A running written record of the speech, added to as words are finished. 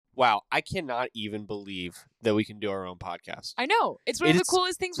wow, I cannot even believe that we can do our own podcast. I know. It's one It of the is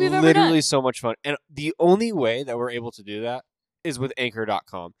coolest things we've ever done. Literally so much fun. And the only way that we're able to do that is with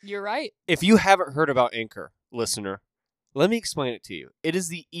Anchor.com. You're right. If you haven't heard about Anchor, listener, let me explain it to you. It is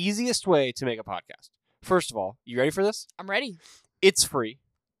the easiest way to make a podcast. First of all, you ready for this? I'm ready. It's free.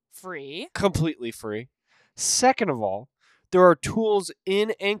 Free. Completely free. Second of all, there are tools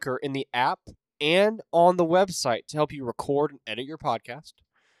in Anchor in the app and on the website to help you record and edit your podcast.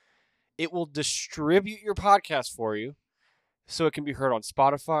 It will distribute your podcast for you so it can be heard on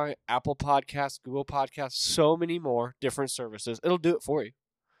Spotify, Apple Podcasts, Google Podcasts, so many more different services. It'll do it for you.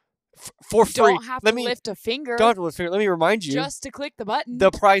 For free. Don't have to lift a finger. Don't have to lift a finger. Let me remind you. Just to click the button. The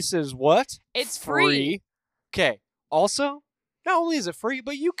price is what? It's free. Okay. Also, not only is it free,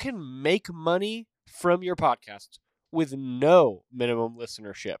 but you can make money from your podcast with no minimum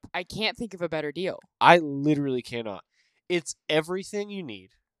listenership. I can't think of a better deal. I literally cannot. It's everything you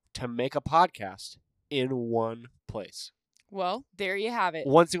need to make a podcast in one place. Well, there you have it.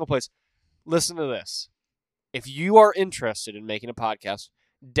 One single place. Listen to this. If you are interested in making a podcast,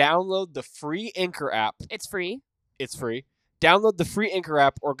 download the free Anchor app. It's free. It's free. Download the free Anchor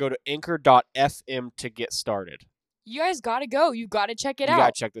app or go to anchor.fm to get started. You guys got to go. You got to check it You out.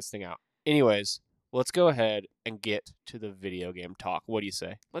 got to check this thing out. Anyways, let's go ahead and get to the video game talk. What do you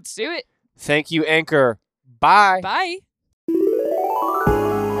say? Let's do it. Thank you, Anchor. Bye. Bye.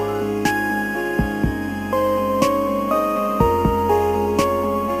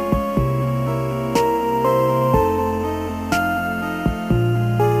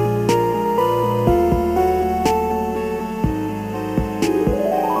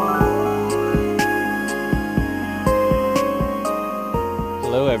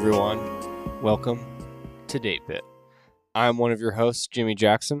 Hello, everyone. Welcome to Date Bit. I'm one of your hosts, Jimmy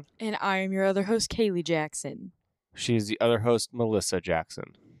Jackson. And I am your other host, Kaylee Jackson. She is the other host, Melissa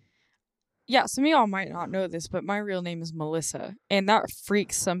Jackson. Yeah, some of y'all might not know this, but my real name is Melissa. And that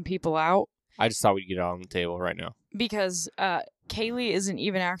freaks some people out I just thought we'd get it on the table right now. because Kaylee isn't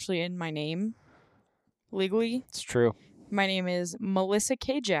even actually in my name legally. It's true. My name is Melissa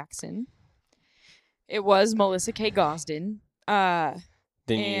K. Jackson. It was Melissa K. Gosden.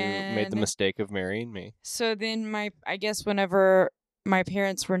 Then you made the And- mistake of marrying me. So then I guess whenever my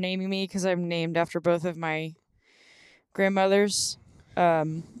parents were naming me, because I'm named after both of my grandmothers,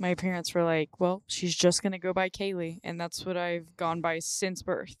 my parents were like, well, she's just going to go by Kaylee. And that's what I've gone by since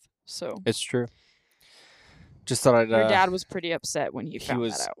birth. So It's true. Just thought I'd... your dad was pretty upset when he he found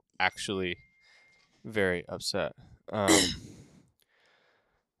was that out. actually very upset.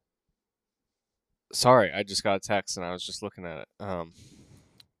 Sorry, I just got a text and I was just looking at it.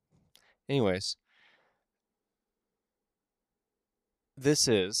 Anyways, this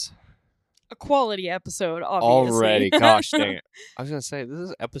is A quality episode, obviously. already, gosh dang it. I was going to say, this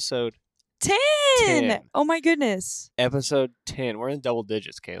is episode 10! 10. Oh my goodness. Episode 10. We're in double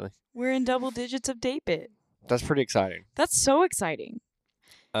digits, Kaylee. We're in double digits of Date Bit. That's pretty exciting. That's so exciting.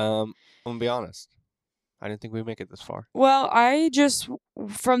 I'm going to be honest. I didn't think we'd make it this far. Well, I just,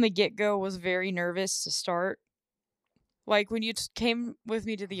 from the get-go, was very nervous to start. Like, when you came with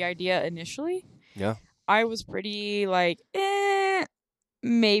me to the idea initially, Yeah. I was pretty like,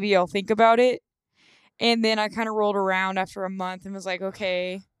 maybe I'll think about it. And then I kind of rolled around after a month and was like,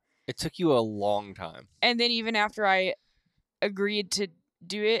 okay. It took you a long time. And then even after I agreed to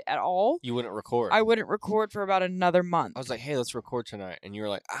do it at all, You wouldn't record. I wouldn't record for about another month. I was like, hey, let's record tonight. And you were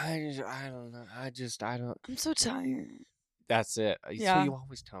like, I don't know. I don't. I'm so tired. That's it. That's Yeah. what you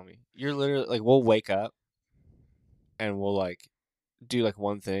always tell me. You're literally like, we'll wake up and we'll like do like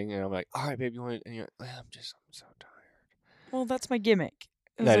one thing. And I'm like, all right, babe, you want to? And you're like, I'm so tired. Well, that's my gimmick.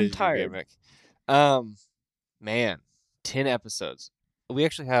 Is That I'm is your tired. gimmick. Man, 10 episodes. We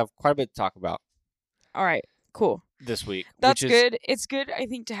actually have quite a bit to talk about All right, cool. this week. That's which is, good. It's good, I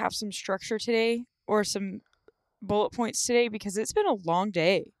think, to have some structure today or some bullet points today because it's been a long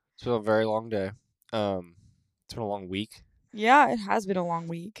day. It's been a very long day. It's been a long week. Yeah, it has been a long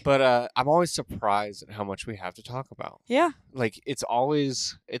week. But I'm always surprised at how much we have to talk about. Yeah. Like, it's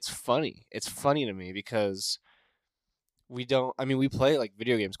funny. It's funny to me because we play like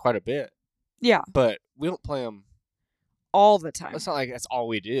video games quite a bit, Yeah, but we don't play them. all the time. It's not like that's all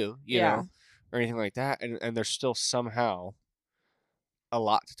we do, you Yeah. know, or anything like that. And there's still somehow a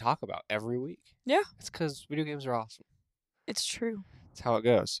lot to talk about every week. Yeah. It's because video games are awesome. It's true. It's how it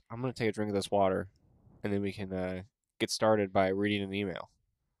goes. I'm going to take a drink of this water, and then we can get started by reading an email.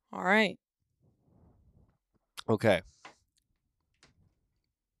 All right. Okay.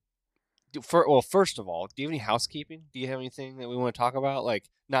 First of all, do you have any housekeeping? Do you have anything that we want to talk about? Like,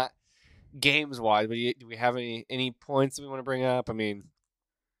 not games-wise, but do we have any points that we want to bring up? I mean,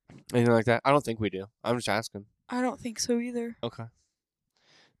 Anything like that? I don't think we do. I'm just asking. I don't think so either. Okay.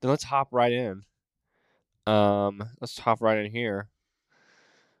 Then let's hop right in. Let's hop right in here.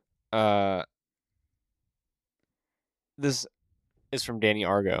 This is from Danny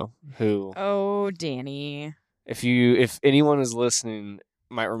Argo, who, Oh, Danny. if anyone is listening,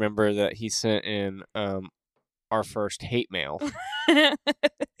 might remember that he sent in our first hate mail,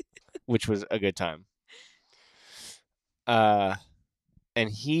 which was a good time. And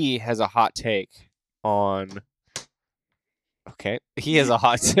he has a hot take on. Okay, he has a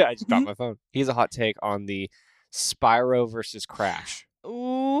hot. I just dropped my phone. He has a hot take on the Spyro versus Crash.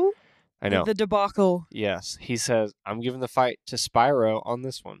 Ooh. I know. The debacle. Yes, he says I'm giving the fight to Spyro on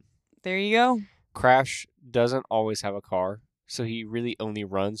this one. There you go. Crash doesn't always have a car, so he really only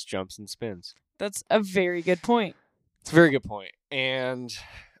runs, jumps, and spins. That's a very good point. It's a very good point. And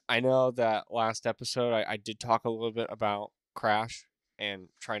I know that last episode I did talk a little bit about Crash and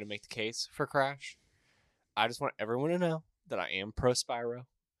trying to make the case for Crash. I just want everyone to know that I am pro Spyro.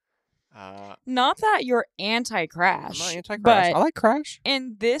 Not that you're anti-Crash. I'm not anti-Crash. But I like Crash.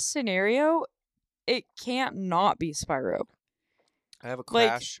 in this scenario, it can't not be Spyro. I have a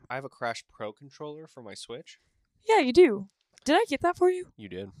Crash. I have a Crash Pro controller for my Switch. Yeah, you do. Did I get that for you? You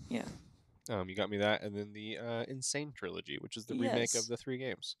did. Yeah. You got me that, and then the Insane trilogy, which is the remake Yes. of the 3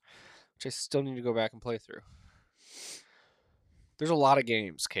 games, which I still need to go back and play through. There's a lot of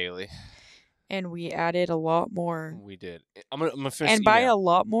games, Kaylee. And we added a lot more. We did. I'm gonna finish. And by a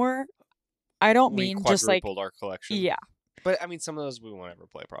lot more, I don't we mean just like, quadrupled our collection. yeah. But I mean, some of those we won't ever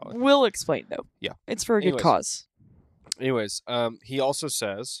play probably. We'll explain though. Yeah. It's for a good Anyways. cause. Anyways, he also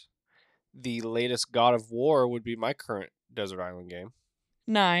says the latest God of War would be my current Desert Island game,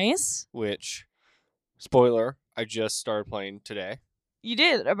 Nice. which, spoiler, I just started playing today. You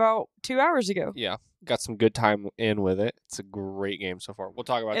did about 2 hours ago. Yeah, got some good time in with it. It's a great game so far. We'll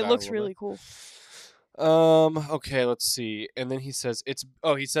talk about that. It looks really cool. Okay, let's see. And then he says it's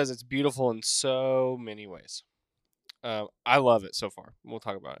beautiful in so many ways. I love it so far. We'll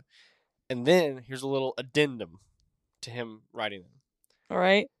talk about it. And then here's a little addendum to him writing them. All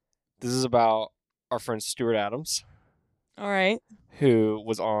right. This is about our friend Stuart Adams, All right. who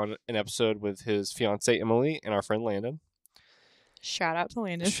was on an episode with his fiancee Emily and our friend Landon. Shout out to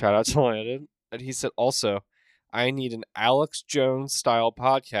Landon. Shout out to Landon. And he said also, I need an Alex Jones style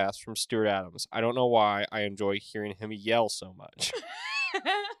podcast from Stuart Adams. I don't know why I enjoy hearing him yell so much.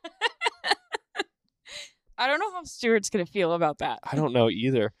 I don't know how Stuart's going to feel about that. I don't know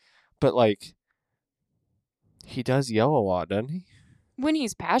either. But like, he does yell a lot, doesn't he? When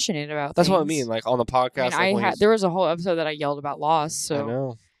he's passionate about That's things. what I mean. Like on the podcast. I mean, like when there was a whole episode that I yelled about loss. I So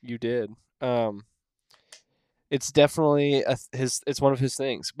know you did. It's definitely it's one of his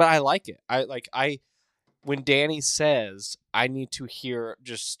things, but I like it. When Danny says I need to hear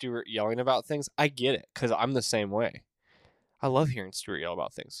just Stuart yelling about things, I get it because I'm the same way. I love hearing Stuart yell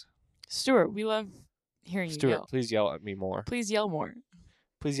about things. Stuart, we love hearing you Stuart, yell. please yell at me more. Please yell more.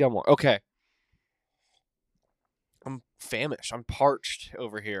 Please yell more. Okay. I'm famished. I'm parched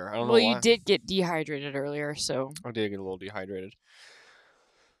over here. I don't know Well, why. you did get dehydrated earlier, so I did get a little dehydrated.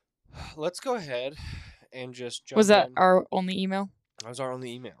 Let's go ahead and just jump was that in. our only email? That was our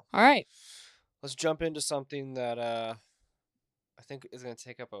only email. All right. Let's jump into something that I think is going to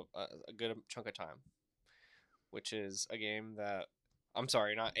take up a good chunk of time, which is a game that I'm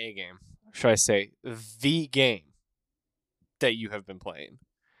sorry, not a game. Should I say the game that you have been playing?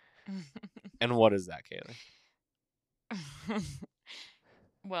 And what is that, Kaylee?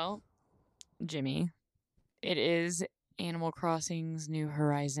 Well, Jimmy, it is Animal Crossing's New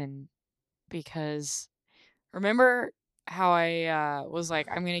Horizon because remember how I was like,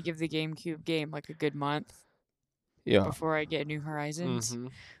 I'm going to give the GameCube game like a good month Yeah. before I get New Horizons? Mm-hmm.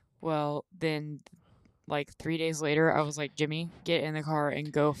 Well, then like 3 days later, I was like, Jimmy, get in the car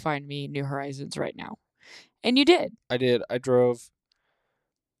and go find me New Horizons right now. And you did. I did. I drove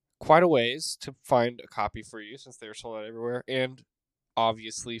quite a ways to find a copy for you since they were sold out everywhere. And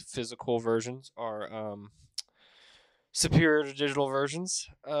obviously, physical versions are superior to digital versions,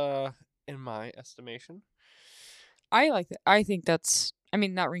 in my estimation. I like that. I think that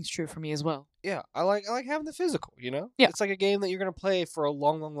rings true for me as well. Yeah, I like having the physical, you know? Yeah. It's like a game that you're going to play for a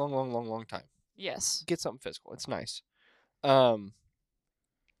long time. Yes. Get something physical. It's nice.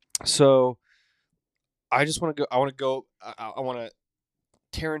 So I just want to go. I want to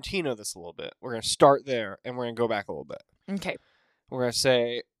Tarantino this a little bit. We're gonna start there, and we're gonna go back a little bit. Okay. We're gonna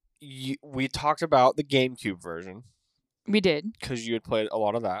say we talked about the GameCube version We did. because you had played a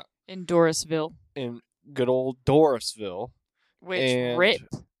lot of that In Dorisville. in good old Dorisville. Which And-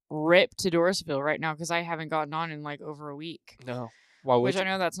 rip to Dorisville right now because I haven't gotten on in like over a week. No, Why would which you? I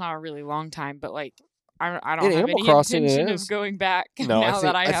know that's not a really long time, but like I In don't have Animal any Crossing, it intention is. of going back No, now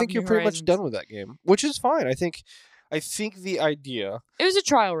that I I have think you're New pretty much Horizons. done with that game, which is fine. I think the idea. It was a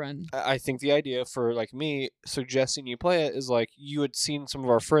trial run. I think the idea for like me suggesting you play it is like you had seen some of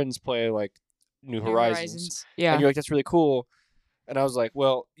our friends play like New Horizons, Yeah. and you're like, that's really cool. And I was like,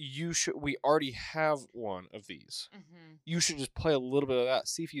 well, you should. We already have one of these. Mm-hmm. You should just play a little bit of that.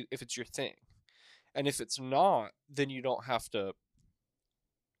 See if it's your thing, and if it's not, then you don't have to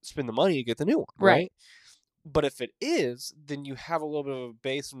spend the money to get the new one, right? But if it is, then you have a little bit of a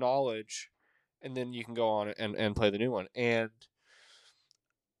base knowledge, and then you can go on and play the new one. And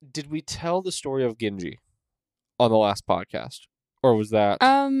did we tell the story of Genji on the last podcast, or was that?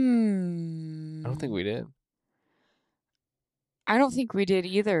 I don't think we did. I don't think we did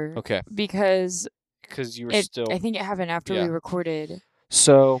either. Okay, because you were still. I think it happened after we recorded.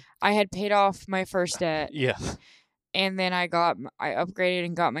 So I had paid off my first debt. Yeah. And then I upgraded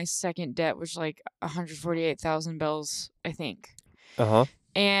and got my second debt, which was like 148,000 bells, I think.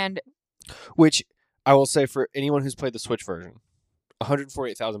 And which I will say for anyone who's played the Switch version,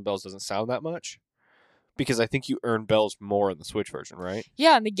 148,000 bells doesn't sound that much, because I think you earn bells more in the Switch version, right?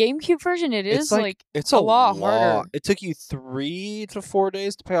 Yeah, in the GameCube version, it's it's a lot harder. It took you 3 to 4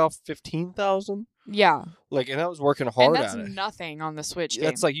 days to pay off 15,000. Yeah, and that was working hard and at it. that's nothing on the Switch game.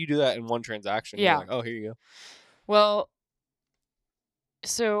 That's like you do that in one transaction. Yeah. You're like, oh, here you go. Well,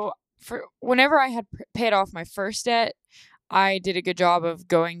 so for whenever I had paid off my first debt, I did a good job of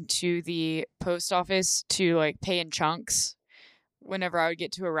going to the post office to like pay in chunks. Whenever I would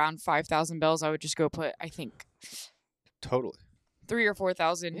get to around 5,000 bells, I would just go put, I think, totally 3,000 or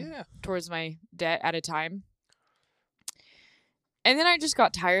 4,000 towards my debt at a time. And then I just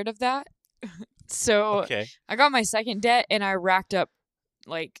got tired of that. So I got my second debt and I racked up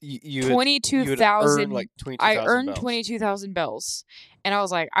like 22,000. Like 22,000 I earned bells. 22,000 bells. And I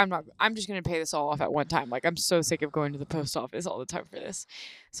was like, I'm just going to pay this all off at one time. Like, I'm so sick of going to the post office all the time for this.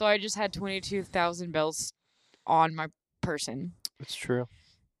 So I just had 22,000 bells on my person. It's true.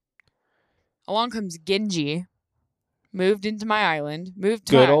 Along comes Genji. Moved into my island. Moved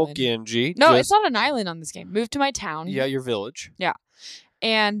to Good my old island. Genji. No, it's not an island on this game. Moved to my town. Yeah, your village. Yeah.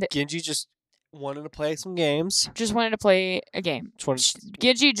 And Genji just wanted to play some games. Just wanted to play a game.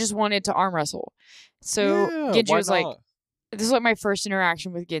 Genji just wanted to arm wrestle. So Genji was like, this is like my first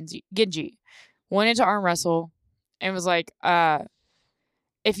interaction with Genji. Genji wanted to arm wrestle and was like,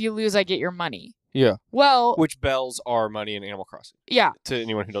 if you lose, I get your money. Yeah. Well, which bells are money in Animal Crossing. Yeah. To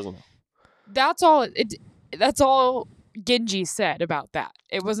anyone who doesn't know. That's all. That's all Genji said about that.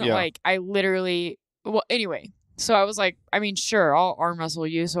 It wasn't like I literally. Well, anyway. So I was like, I mean, sure, I'll arm wrestle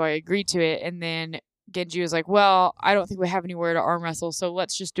you. So I agreed to it. And then Genji was like, well, I don't think we have anywhere to arm wrestle. So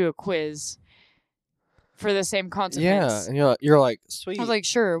let's just do a quiz for the same consequence. Yeah. And you're like, sweet. I was like,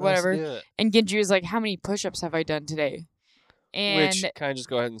 sure, whatever. And Genji was like, how many push-ups have I done today? And which, can I just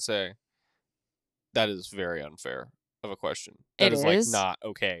go ahead and say, that is very unfair of a question. That is like not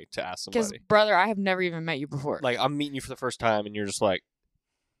okay to ask somebody. Because, brother, I have never even met you before. Like, I'm meeting you for the first time and you're just like,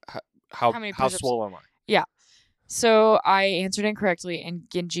 how swole am I? Yeah. So I answered incorrectly, and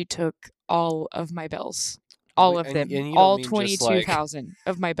Genji took all of my bells. All of them. And all 22,000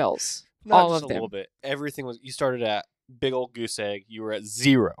 of my bells. All of them. A little bit. Everything was. You started at big old goose egg. You were at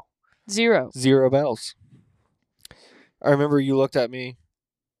 0. 0 bells. I remember you looked at me,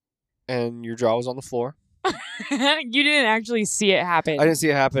 and your jaw was on the floor. You didn't actually see it happen. I didn't see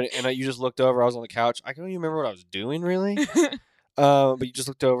it happen, and you just looked over. I was on the couch. I don't even remember what I was doing, really. But you just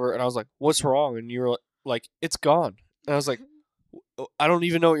looked over, and I was like, what's wrong? And you were like, it's gone. And I was like, I don't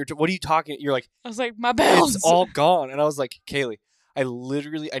even know what what are you talking? You're like, I was like, my bells. It's all gone. And I was like, Kaylee, I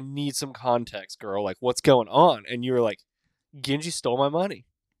need some context, girl. Like, what's going on? And you were like, Genji stole my money.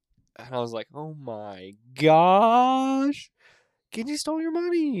 And I was like, oh my gosh. Genji stole your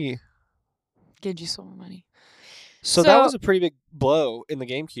money. Genji stole my money. So that was a pretty big blow in the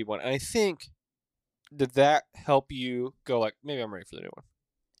GameCube one. And I think, did that help you go like, maybe I'm ready for the new one?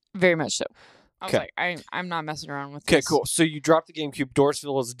 Very much so. I was like, I'm not messing around with this. Okay, cool. So you dropped the GameCube.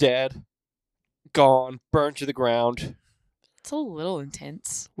 Dorsville is dead. Gone. Burned to the ground. It's a little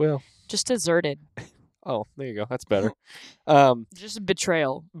intense. Well. Just deserted. Oh, there you go. That's better. Just a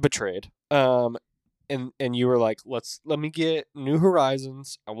betrayal. Betrayed. And you were like, let me get New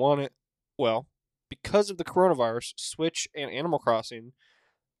Horizons. I want it. Well, because of the coronavirus, Switch and Animal Crossing,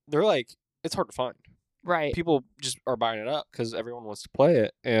 they're like, it's hard to find. Right. People just are buying it up because everyone wants to play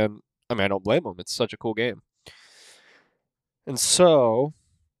it. And I mean, I don't blame them. It's such a cool game. And so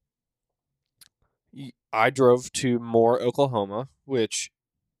I drove to Moore, Oklahoma, which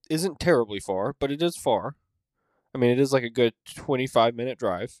isn't terribly far, but it is far. I mean, it is like a good 25-minute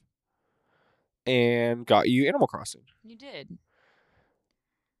drive, and got you Animal Crossing. You did.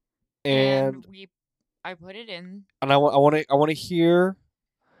 And I put it in. I want to hear.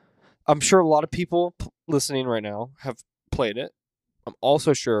 I'm sure a lot of people listening right now have played it. I'm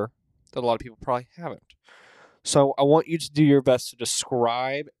also sure that a lot of people probably haven't. So I want you to do your best to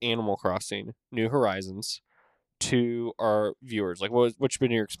describe Animal Crossing New Horizons to our viewers. Like, what's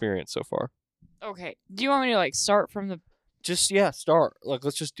been your experience so far? Okay. Do you want me to like start from the? Start. Like,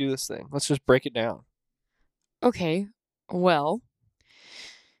 let's just do this thing. Let's just break it down. Okay. Well.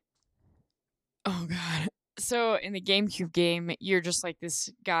 Oh God. So in the GameCube game, you're just like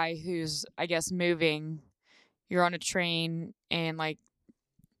this guy who's, I guess, moving. You're on a train and like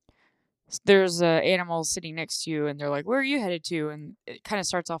there's an animal sitting next to you and they're like, "Where are you headed to?" And it kind of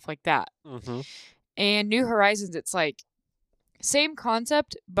starts off like that. Mm-hmm. And New Horizons, it's like same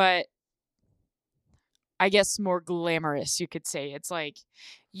concept, but I guess more glamorous, you could say. It's like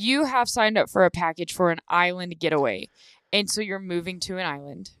you have signed up for a package for an island getaway. And so you're moving to an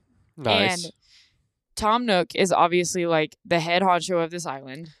island. Nice. And Tom Nook is obviously like the head honcho of this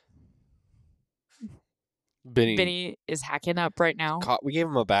island. Benny is hacking up right now. We gave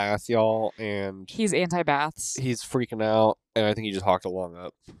him a bath, y'all, and he's anti-baths. He's freaking out, and I think he just hawked a lung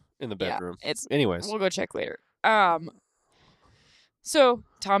up in the bedroom. Yeah, anyways. We'll go check later. So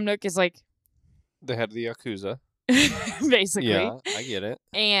Tom Nook is like the head of the Yakuza. Basically. Yeah, I get it.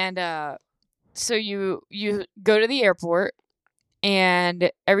 And so you go to the airport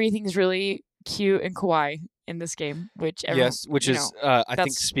and everything's really cute and kawaii in this game, which is I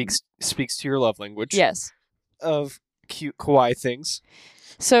think speaks to your love language. Yes. Of cute kawaii things.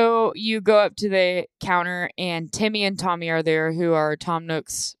 So you go up to the counter and Timmy and Tommy are there, who are Tom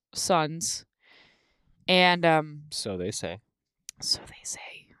Nook's sons. And so they say.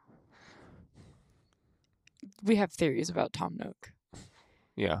 We have theories about Tom Nook.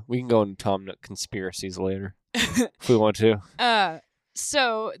 Yeah, we can go into Tom Nook conspiracies later if we want to.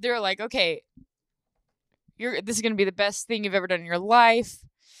 So they're like, okay, this is gonna be the best thing you've ever done in your life.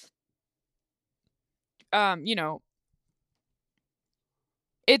 You know,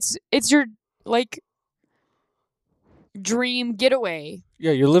 it's your like dream getaway.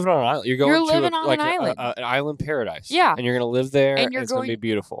 Yeah, you're living on an island. You're living on an island, an island paradise. Yeah, and you're gonna live there, and it's gonna be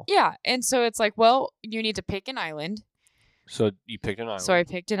beautiful. Yeah, and so it's like, well, you need to pick an island. So you picked an island. So I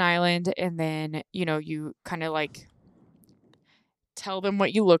picked an island, and then you kind of like tell them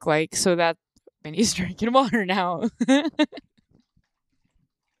what you look like, so that Benny's drinking water now.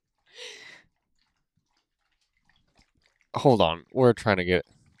 Hold on, we're trying to get.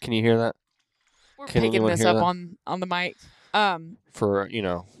 Can you hear that? We're picking this up on the mic. For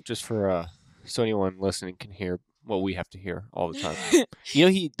just for so anyone listening can hear what we have to hear all the time.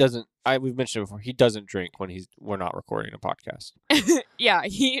 He doesn't. We've mentioned it before. He doesn't drink when we're not recording a podcast. Yeah,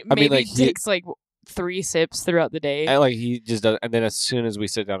 he takes like 3 sips throughout the day. And he just does, and then as soon as we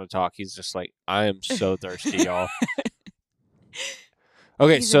sit down to talk, he's just like, "I am so thirsty, y'all."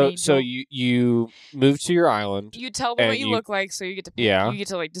 Okay, so you move to your island. You tell them what you look like, so you get to pick, you get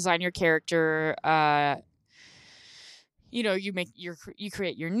to like design your character. You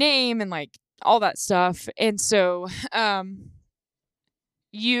create your name and like all that stuff. And so in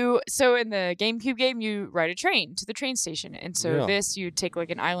the GameCube game you ride a train to the train station. And so you take like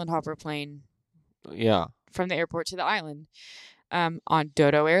an island hopper plane. Yeah. From the airport to the island. On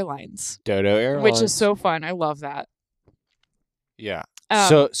Dodo Airlines. Dodo Airlines. Which is so fun. I love that. Yeah.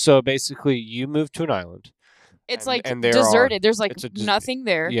 So basically you move to an island. It's deserted. There's like nothing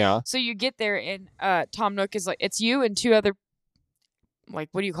there. Yeah. So you get there and Tom Nook is like, it's you and 2 other, like,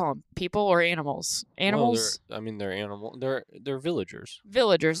 what do you call them? People or animals? Animals? Well, they're animal. They're villagers.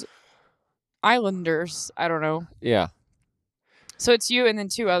 Villagers. Islanders. I don't know. Yeah. So it's you and then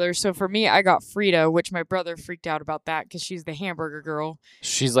 2 others. So for me, I got Frida, which my brother freaked out about that because she's the hamburger girl.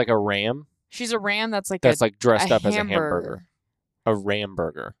 She's like a ram? She's a ram that's like dressed up as a hamburger. A ram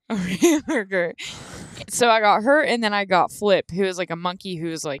burger. A hamburger. So I got her, and then I got Flip, who is like a monkey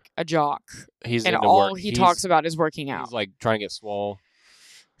who's like a jock. He's and all he talks about is working out. He's like trying to get swole.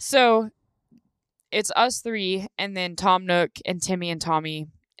 So it's us 3, and then Tom Nook and Timmy and Tommy.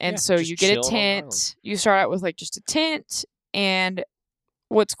 And so you get a tent. You start out with like just a tent. And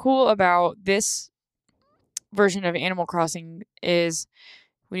what's cool about this version of Animal Crossing is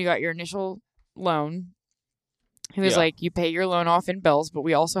when you got your initial loan, he was like, you pay your loan off in bells, but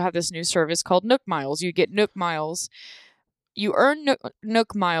we also have this new service called Nook Miles. You get Nook Miles. You earn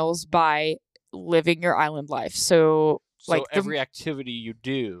Nook Miles by living your island life. So every activity you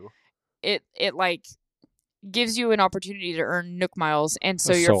do, it like gives you an opportunity to earn Nook Miles, and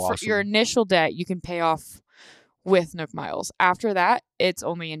so awesome. your initial debt you can pay off with Nook Miles. After that, it's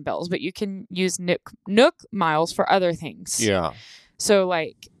only in Bells, but you can use Nook Miles for other things. Yeah. So,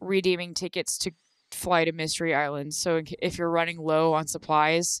 like redeeming tickets to fly to Mystery Island. So, if you're running low on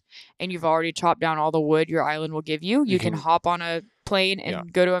supplies and you've already chopped down all the wood your island will give you, you can hop on a plane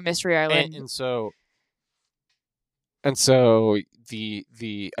and go to a Mystery Island. And so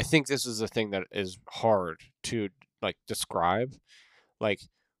the I think this is the thing that is hard to like describe. Like,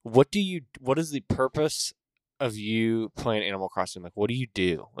 what is the purpose of you playing Animal Crossing? Like, what do you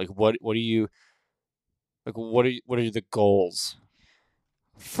do? Like, what are the goals?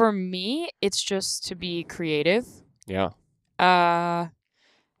 For me, it's just to be creative. Yeah.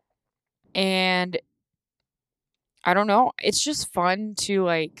 And I don't know. It's just fun to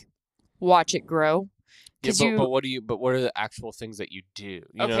like watch it grow. Yeah, but what are the actual things that you do? You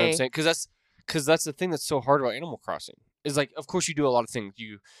know what I'm saying? Because that's the thing that's so hard about Animal Crossing. Is like, of course you do a lot of things.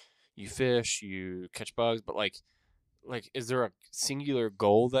 You fish, you catch bugs, but like is there a singular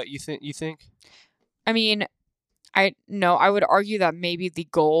goal that you think? I mean, I would argue that maybe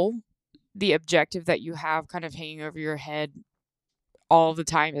the objective that you have kind of hanging over your head all the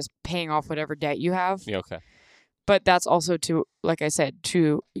time is paying off whatever debt you have. Yeah, okay. But that's also to, like I said,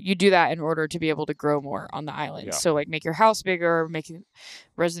 you do that in order to be able to grow more on the island. Yeah. So like make your house bigger, make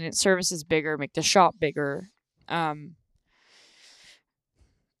resident services bigger, make the shop bigger.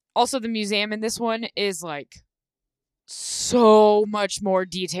 Also, the museum in this one is like so much more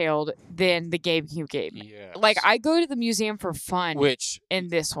detailed than the GameCube game. Yes. Like, I go to the museum for fun. In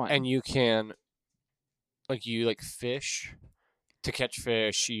this one, and you can, like, you fish to catch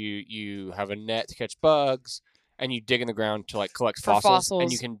fish. You have a net to catch bugs, and you dig in the ground to like collect fossils,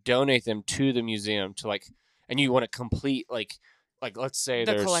 and you can donate them to the museum to like. And you want to complete like let's say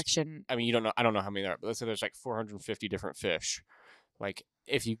the there's collection. I mean, you don't know. I don't know how many there are, but let's say there's like 450 different fish. Like,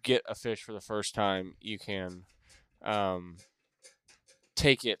 if you get a fish for the first time, you can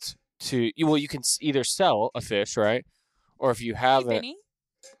take it to you can either sell a fish, right? Or if you have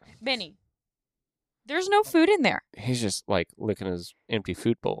Benny, there's no food in there. He's just like licking his empty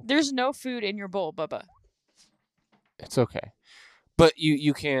food bowl. There's no food in your bowl, Bubba. It's okay. But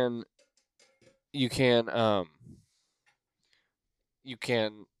you can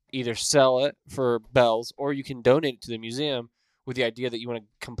either sell it for bells, or you can donate it to the museum with the idea that you want to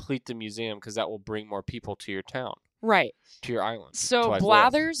complete the museum because that will bring more people to your town. Right. To your island. So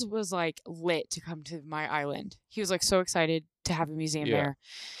Blathers was like lit to come to my island. He was like so excited to have a museum there.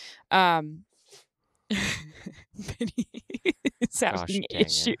 Benny is having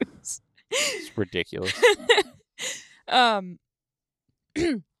issues. It's ridiculous. So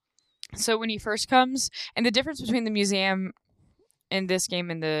when he first comes, and the difference between the museum in this game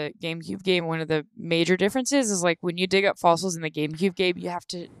and the GameCube game, one of the major differences is like when you dig up fossils in the GameCube game, you have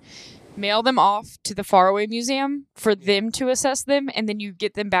to mail them off to the faraway museum for them to assess them, and then you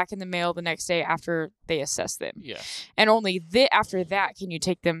get them back in the mail the next day after they assess them. Yeah. And only after that can you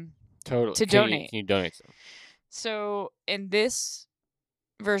take them to donate. Can you donate them? So in this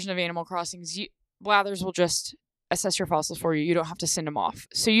version of Animal Crossing, Blathers will just assess your fossils for you. You don't have to send them off.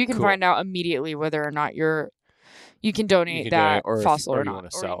 So you can find out immediately whether or not you can donate that fossil or not,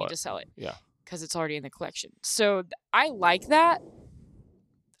 or you need to sell it. Yeah. Because it's already in the collection. So I like that.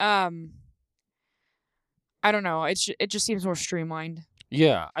 I don't know. It just seems more streamlined.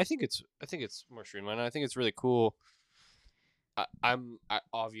 Yeah, I think it's more streamlined. I think it's really cool. I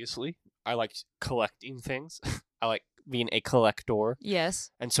obviously like collecting things. I like being a collector.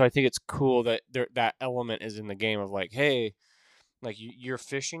 Yes. And so I think it's cool that that element is in the game of like, hey, like you're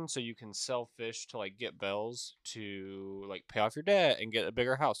fishing, so you can sell fish to like get bells to like pay off your debt and get a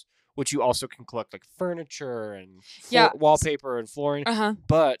bigger house, which you also can collect like furniture and wallpaper and flooring.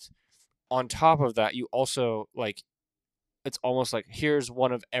 But on top of that, you also like, it's almost like here's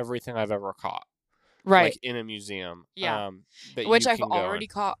one of everything I've ever caught. Right. Like in a museum. Yeah. Which I've already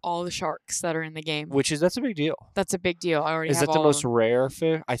caught all the sharks that are in the game. That's a big deal. That's a big deal. I already have all. Is that the most rare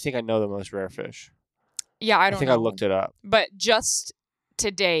fish? I think I know the most rare fish. Yeah, I think I looked it up. But just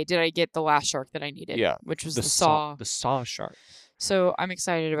today did I get the last shark that I needed. Yeah. Which was the saw. The saw shark. So I'm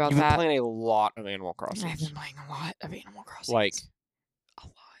excited about that. You've been playing a lot of Animal Crossing. I've been playing a lot of Animal Crossing. Like a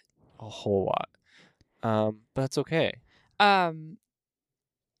lot. A whole lot. But that's okay.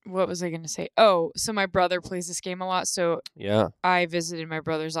 What was I going to say? Oh, so my brother plays this game a lot. So yeah, I visited my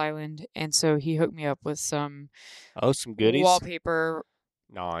brother's island, and so he hooked me up with some goodies, wallpaper,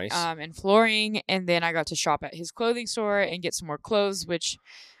 nice, and flooring. And then I got to shop at his clothing store and get some more clothes, which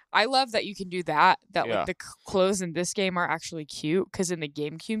I love that you can do that. Like the clothes in this game are actually cute, because in the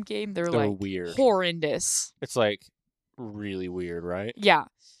GameCube game they're like weird, horrendous. It's like really weird, right? Yeah.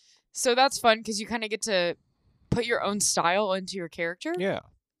 So that's fun because you kind of get to put your own style into your character. Yeah.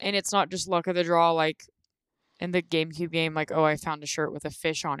 And it's not just luck of the draw like in the GameCube game, like, oh, I found a shirt with a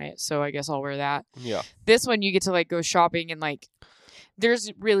fish on it, so I guess I'll wear that. Yeah. This one, you get to, like, go shopping and, like,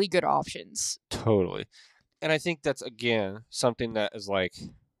 there's really good options. Totally. And I think that's, again, something that is, like,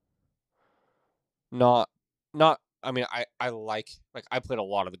 not, I mean, I like, I played a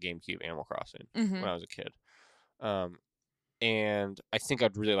lot of the GameCube Animal Crossing when I was a kid. And I think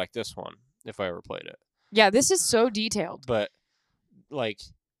I'd really like this one if I ever played it. Yeah, this is so detailed. But, like,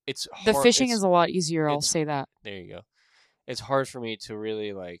 it's hard. The fishing is a lot easier, I'll say that. There you go. It's hard for me to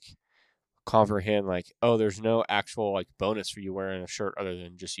really, like, comprehend, like, oh, there's no actual, like, bonus for you wearing a shirt other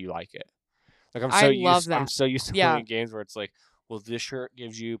than just you like it. Like, I'm so used to playing games where it's like, well, this shirt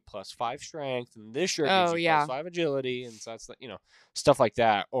gives you +5 strength, and this shirt gives you +5 agility, and so that's, stuff like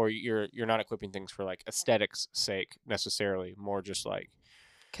that. Or you're not equipping things for, like, aesthetics' sake necessarily, more just, like,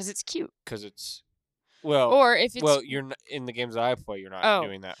 because it's cute. Because it's, well, or if it's, well, you're not, in the games that I play, you're not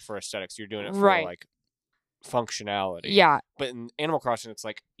doing that for aesthetics. You're doing it for, like, functionality. Yeah. But in Animal Crossing, it's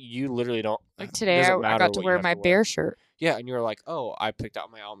like, you literally don't. Like today, I got to wear my bear shirt. Yeah, and you're like, oh, I picked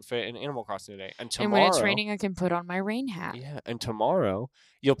out my outfit in Animal Crossing today. And tomorrow, and when it's raining, I can put on my rain hat. Yeah, and tomorrow,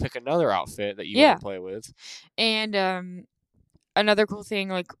 you'll pick another outfit that you want to play with. And another cool thing,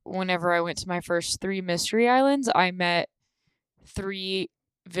 like, whenever I went to my first 3 mystery islands, I met 3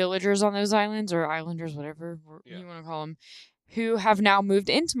 villagers on those islands, or islanders, whatever you want to call them, who have now moved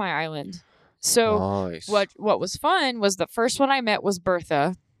into my island. So nice. what was fun was the first one I met was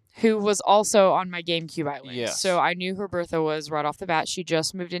Bertha, who was also on my GameCube island. Yes. So I knew who Bertha was right off the bat. She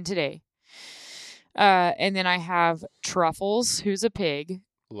just moved in today. And then I have Truffles, who's a pig.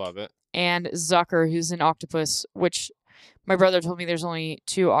 Love it. And Zucker, who's an octopus, which my brother told me there's only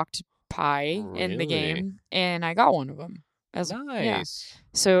 2 octopi in the game, and I got one of them. Nice. Yeah.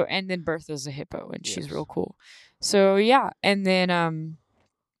 So, and then Bertha's a hippo, and she's real cool. So, yeah. And then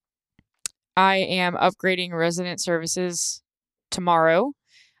I am upgrading resident services tomorrow.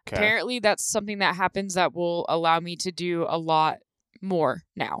 Okay. Apparently, that's something that happens that will allow me to do a lot more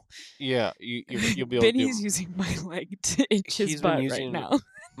now. Yeah, you'll be able to do. Benny's using my leg to itch his butt right now.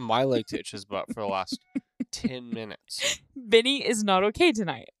 My leg to itch his butt for the last 10 minutes. Benny is not okay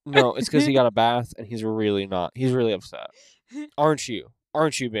tonight. No, it's because he got a bath and he's really not. He's really upset. Aren't you?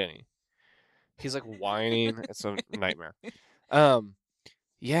 Aren't you, Benny? He's like whining. It's a nightmare.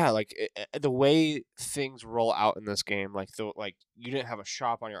 Yeah, like the way things roll out in this game, like you didn't have a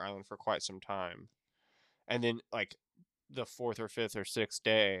shop on your island for quite some time, and then like the 4th or 5th or 6th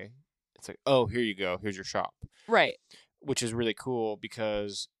day, it's like, oh, here you go, here's your shop, right? Which is really cool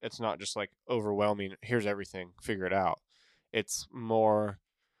because it's not just like overwhelming. Here's everything, figure it out. It's more,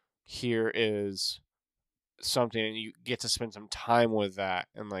 here is something, and you get to spend some time with that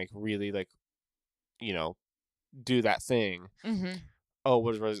and like really like, do that thing. Mm-hmm. Oh,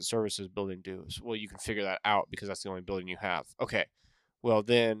 what does resident services building do? Well, you can figure that out because that's the only building you have. Okay. Well,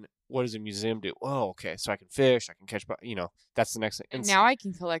 then what does a museum do? Oh, okay. So I can fish, I can catch, that's the next thing. And now I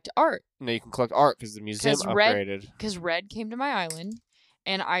can collect art. Now you can collect art because the museum upgraded. Because Red came to my island,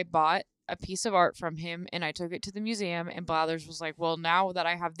 and I bought a piece of art from him, and I took it to the museum, and Blathers was like, well, now that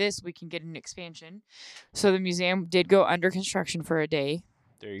I have this, we can get an expansion. So the museum did go under construction for a day.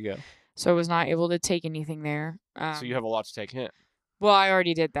 There you go. So I was not able to take anything there. So you have a lot to take in. Well, I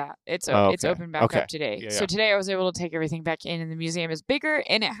already did that. It's open back up today. Yeah, so today I was able to take everything back in, and the museum is bigger,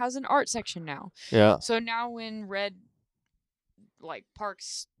 and it has an art section now. Yeah. So now when Red, like,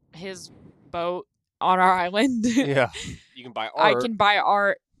 parks his boat on our island, yeah, you can buy art. I can buy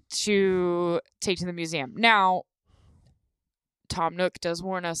art to take to the museum. Now, Tom Nook does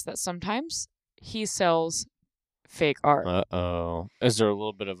warn us that sometimes he sells fake art. Uh-oh. Is there a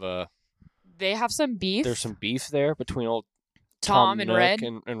little bit of a... They have some beef. There's some beef there between old Tom and Nook Red.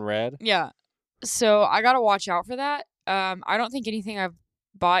 And Red. Yeah. So I gotta watch out for that. I don't think anything I've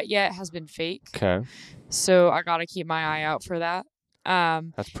bought yet has been fake. Okay. So I gotta keep my eye out for that.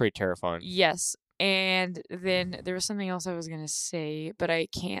 That's pretty terrifying. Yes. And then there was something else I was gonna say, but I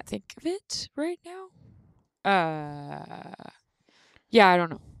can't think of it right now. Yeah, I don't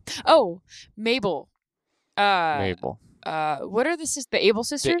know. Oh, Mabel. Mabel. What are the Able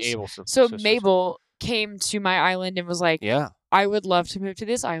sisters? The Able sisters. So Mabel came to my island and was like, yeah, I would love to move to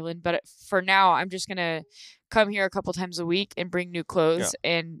this island, but for now I'm just going to come here a couple times a week and bring new clothes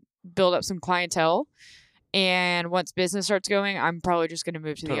and build up some clientele. And once business starts going, I'm probably just going to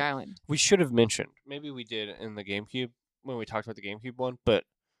move to the island. We should have mentioned, maybe we did in the GameCube when we talked about the GameCube one, but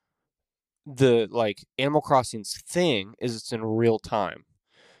the like Animal Crossing's thing is it's in real time.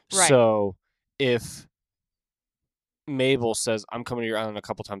 Right. So if Mabel says, I'm coming to your island a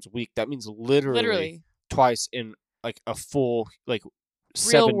couple times a week, that means literally twice in like a full like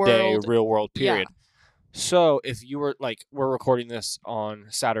 7-day world. real world Yeah. period. So if you were like, we're recording this on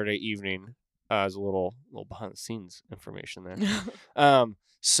Saturday evening, as a little behind the scenes information there.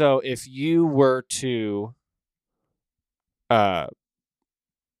 So if you were to turn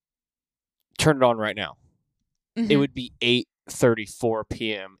it on right now, it would be 8:34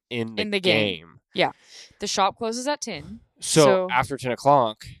 p.m. in the game. Yeah. The shop closes at 10. So after 10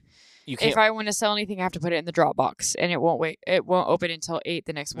 o'clock, you can't. If I want to sell anything, I have to put it in the Dropbox, and it won't open until 8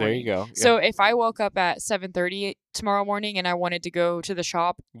 the next morning. There you go. Yeah. So if I woke up at 7:30 tomorrow morning and I wanted to go to the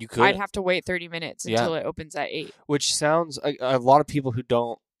shop, you could. I'd have to wait 30 minutes until it opens at 8. Which sounds a lot of people who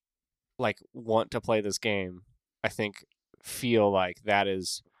don't like want to play this game, I think, feel like that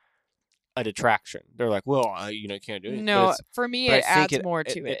is a detraction. They're like, well, you can't do it. No, for me, it adds more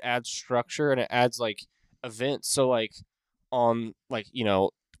to it. It adds structure and it adds like events. So like on like,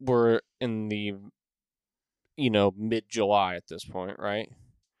 we're in the, mid-July at this point, right?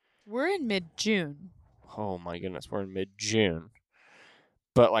 We're in mid-June. Oh my goodness, we're in mid-June.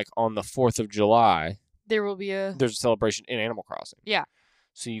 But like on the 4th of July, there's a celebration in Animal Crossing. Yeah.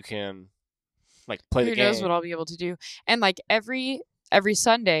 So you can like play the game. Who knows what I'll be able to do. And like every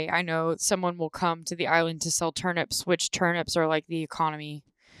Sunday, I know someone will come to the island to sell turnips, which turnips are like the economy.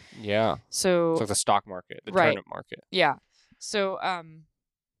 Yeah. So it's like the stock market, the turnip market. Yeah. So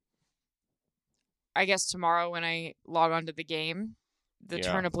I guess tomorrow when I log onto the game, the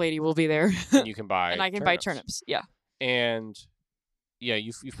turnip lady will be there. And you can buy and I can buy turnips. Yeah. And yeah,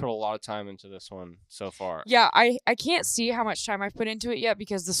 you've put a lot of time into this one so far. Yeah, I can't see how much time I've put into it yet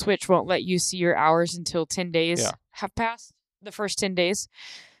because the Switch won't let you see your hours until 10 days have passed, the first 10 days.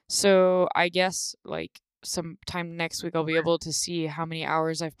 So I guess like sometime next week I'll be able to see how many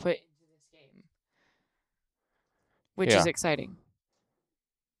hours I've put into this game, which is exciting.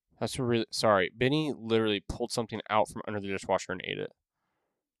 That's really sorry. Benny literally pulled something out from under the dishwasher and ate it.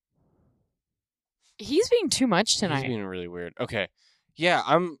 He's being too much tonight. He's being really weird. Okay. Yeah,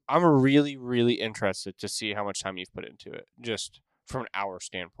 I'm really, really interested to see how much time you've put into it, just from an hour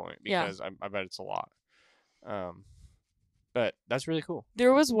standpoint, because I bet it's a lot. But that's really cool.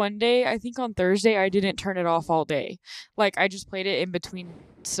 There was one day, I think on Thursday, I didn't turn it off all day. Like, I just played it in between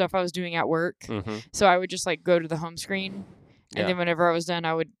stuff I was doing at work. Mm-hmm. So I would just, like, go to the home screen. And then whenever I was done,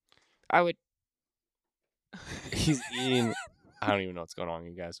 I would... He's eating... I don't even know what's going on,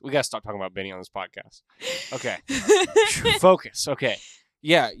 you guys. We got to stop talking about Benny on this podcast. Okay. Focus. Okay.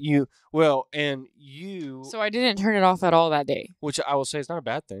 Yeah, So I didn't turn it off at all that day. Which I will say is not a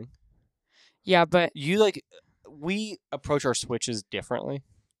bad thing. Yeah, but... We approach our Switches differently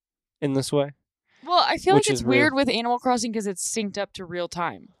in this way. Well, I feel like it's weird with Animal Crossing because it's synced up to real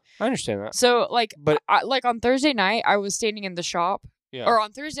time. I understand that. So, like on Thursday night, I was standing in the shop. Yeah. Or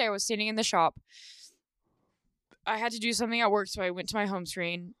on Thursday, I was standing in the shop. I had to do something at work, so I went to my home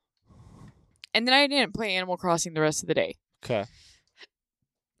screen. And then I didn't play Animal Crossing the rest of the day. Okay.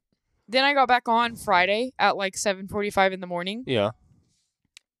 Then I got back on Friday at like 7:45 in the morning. Yeah.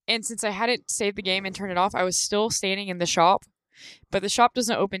 And since I hadn't saved the game and turned it off, I was still standing in the shop. But the shop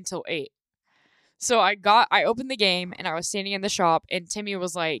doesn't open till 8. So I opened the game and I was standing in the shop and Timmy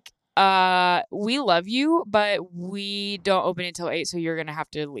was like, we love you, but we don't open until 8, so you're going to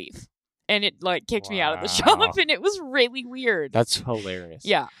have to leave. And it like kicked me out of the shop and it was really weird. That's hilarious.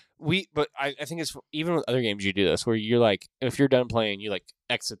 Yeah. But I think it's even with other games you do this where you're like, if you're done playing, you like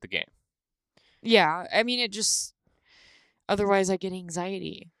exit the game. Yeah. I mean, it just, otherwise I get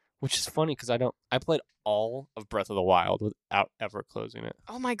anxiety. Which is funny because I played all of Breath of the Wild without ever closing it.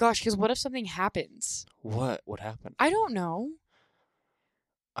 Oh my gosh, because what if something happens? What would happen? I don't know.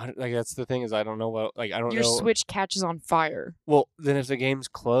 That's the thing is I don't know what, I don't know. Your Switch catches on fire. Well, then if the game's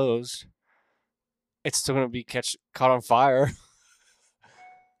closed, it's still going to be caught on fire.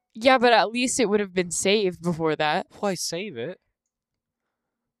 Yeah, but at least it would have been saved before that. Why save it?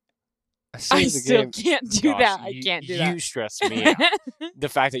 I still can't do that. I can't do that. You stress me out. The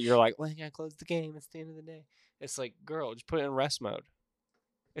fact that you're like, well, you gotta close the game. It's the end of the day. It's like, girl, just put it in rest mode.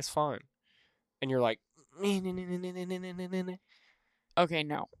 It's fine. And you're like, okay,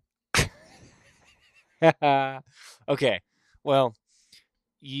 no. Okay. Well,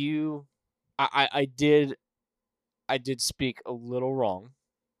 I did speak a little wrong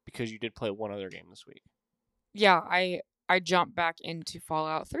because you did play one other game this week. Yeah, I jumped back into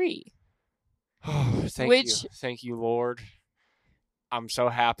Fallout 3. Oh, thank you, Lord. I'm so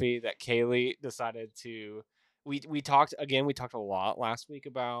happy that Kaylee decided to. We talked a lot last week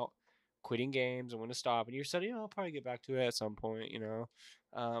about quitting games and when to stop, and you said, I'll probably get back to it at some point.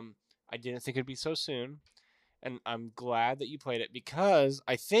 I didn't think it'd be so soon, and I'm glad that you played it because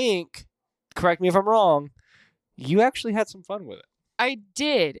I think correct me if I'm wrong, you actually had some fun with it. I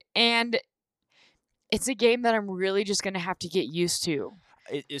did, and it's a game that I'm really just gonna have to get used to.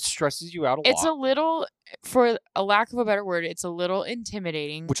 It stresses you out a It's a lot, little, for a lack of a better word, it's a little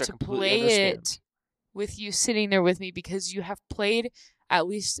intimidating which I to completely play understand. it with you sitting there with me because you have played at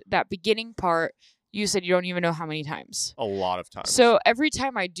least that beginning part. You said you don't even know how many times. A lot of times. So every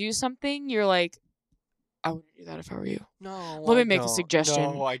time I do something, you're like, I wouldn't do that if I were you. no, Let me I make a don't. suggestion.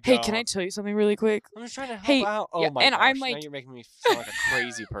 No, I Hey, don't. can I tell you something really quick? I'm just trying to help Hey, out. Oh yeah, my and gosh! I'm Now like- you're making me sound like a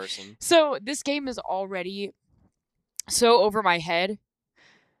crazy person. So this game is already so over my head.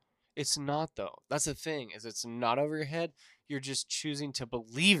 It's not though. That's the thing. Is it's not over your head. You're just choosing to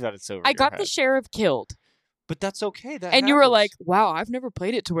believe that it's over. I your got head. the sheriff killed. But that's okay. That And you were happens. like, wow, I've never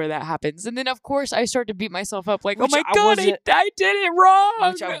played it to where that happens. And then, of course, I start to beat myself up like, Which oh my I God, wasn't- I did it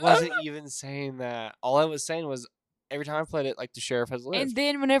wrong. Which I wasn't even saying that. All I was saying was every time I played it, like the sheriff has lived. And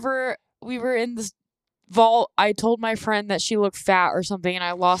then whenever we were in this vault, I told my friend that she looked fat or something, and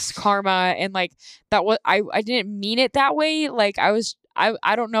I lost karma. And like that was I didn't mean it that way. Like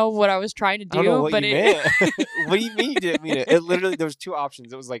I don't know what I was trying to do, I don't know what but you it meant. What do you mean you didn't mean it? It literally, there was two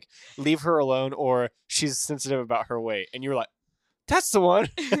options. It was like, leave her alone or she's sensitive about her weight. And you were like, that's the one.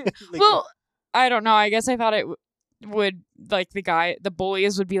 Like, well, I don't know. I guess I thought it would like the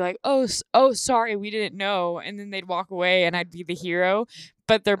bullies would be like, oh, sorry, we didn't know, and then they'd walk away, and I'd be the hero.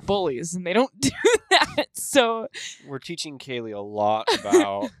 But they're bullies, and they don't do that. So we're teaching Kaylee a lot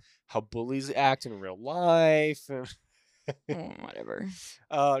about how bullies act in real life. And whatever.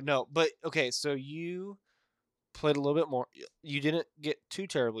 no, but okay, so you played a little bit more. You didn't get too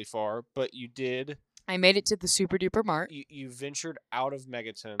terribly far, but you did. I made it to the Super Duper Mart. You ventured out of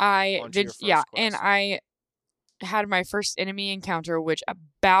Megaton. I onto your first yeah, quest. and I had my first enemy encounter, which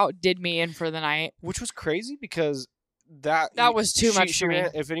about did me in for the night. Which was crazy because that was too much for me.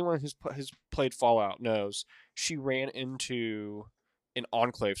 If anyone has played Fallout knows, she ran into an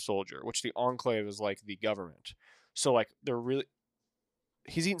Enclave soldier, which the Enclave is like the government. So like they're really.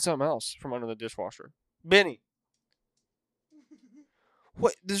 He's eating something else from under the dishwasher. Benny.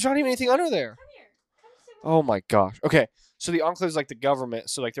 What? There's not even anything under there. Oh my gosh. Okay. So the Enclave is like the government.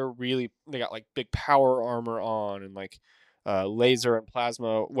 So like they got like big power armor on and like laser and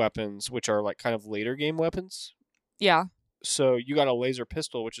plasma weapons, which are like kind of later game weapons. Yeah. So you got a laser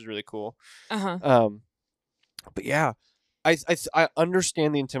pistol, which is really cool. Uh-huh. But yeah, I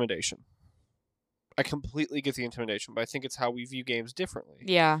understand the intimidation. I completely get the intimidation, but I think it's how we view games differently.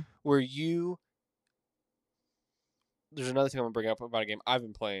 Yeah. Where there's another thing I'm gonna bring up about a game I've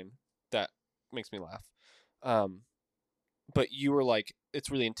been playing that makes me laugh. But you were like, it's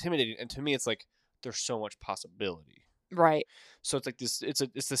really intimidating, and to me, it's like there's so much possibility. Right. So it's like this.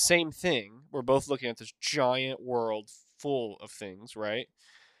 It's the same thing. We're both looking at this giant world full of things, right?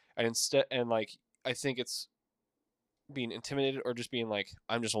 And like I think it's being intimidated or just being like,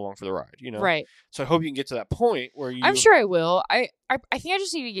 I'm just along for the ride, you know? Right. So I hope you can get to that point where you. I'm sure I will. I think I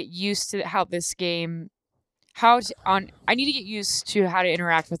just need to get used to how this game. I need to get used to how to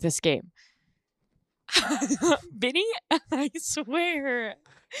interact with this game. Benny, I swear.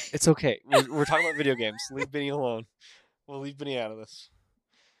 It's okay. We're talking about video games. Leave Benny alone. We'll leave Benny out of this.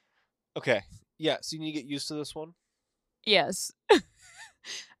 Okay. Yeah. So you need to get used to this one. Yes.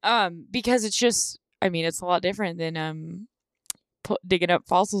 Because it's just, I mean, it's a lot different than digging up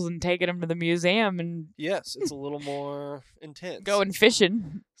fossils and taking them to the museum and Yes, it's a little more intense. going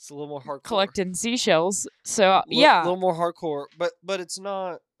fishing, It's a little more hardcore. collecting seashells. So yeah, a little more hardcore, but it's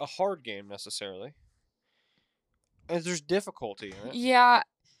not a hard game necessarily. And there's difficulty in it. yeah.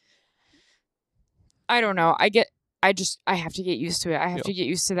 I don't know. I have to get used to it. I have to get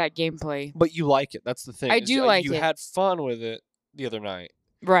used to that gameplay. But you like it. That's the thing. I is, do like you it. had fun with it the other night,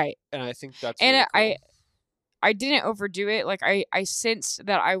 Right. and I think that's And really cool. I didn't overdo it. Like I sensed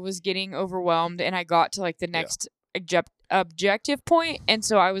that I was getting overwhelmed, and I got to like the next objective point, and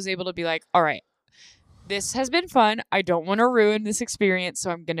so I was able to be like, all right, this has been fun. I don't want to ruin this experience,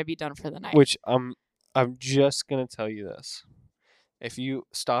 so I'm gonna be done for the night. Which I'm just gonna tell you this: if you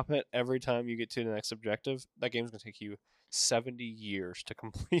stop it every time you get to the next objective, that game's gonna take you 70 years to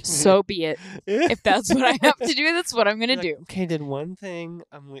complete. So be it. If that's what I have to do, that's what I'm gonna You're do. like, okay, did one thing.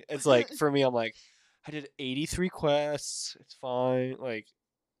 It's like for me, I'm like, I did 83 quests. It's fine. Like,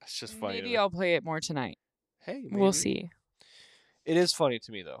 it's just funny. Maybe I'll play it more tonight. Hey, We'll maybe. see. It is funny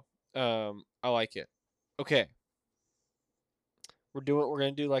to me though. I like it. Okay. We're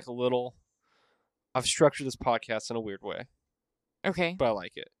gonna do like a little. I've structured this podcast in a weird way, Okay. but I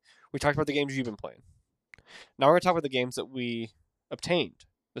like it. We talked about the games you've been playing. Now we're gonna talk about the games that we obtained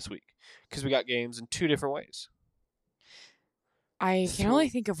this week because we got games in two different ways. I can only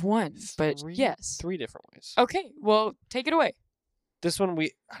think of one, but yes. 3 different ways. Okay, well, take it away. This one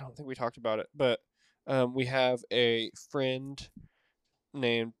I don't think we talked about it, but we have a friend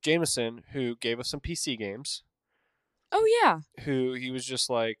named Jameson who gave us some PC games. Oh, yeah. Who he was just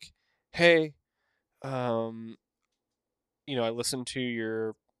like, hey, I listened to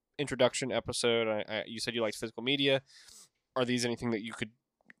your introduction episode. You said you liked physical media. Are these anything that you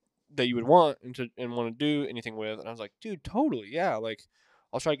would want and want to do anything with? And I was like, dude, totally, yeah. Like,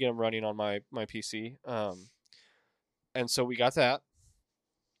 I'll try to get them running on my PC. And so we got that.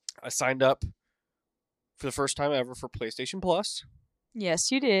 I signed up for the first time ever for PlayStation Plus.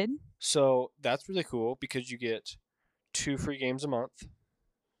 Yes, you did. So that's really cool because you get 2 free games a month.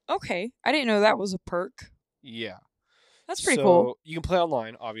 Okay. I didn't know that was a perk. Yeah. That's pretty cool. You can play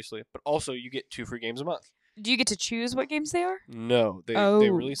online, obviously, but also you get 2 free games a month. Do you get to choose what games they are? No, they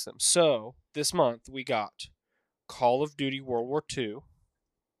release them. So this month we got Call of Duty World War II.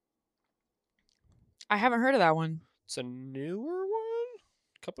 I haven't heard of that one. It's a newer one,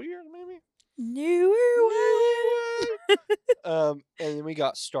 a couple years maybe. Newer one. And then we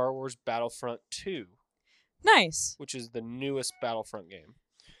got Star Wars Battlefront 2. Nice. Which is the newest Battlefront game.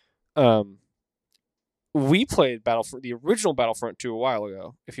 We played the original Battlefront 2 a while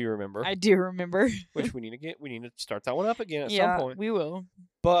ago, if you remember. I do remember. Which we need to start that one up again at some point. We will.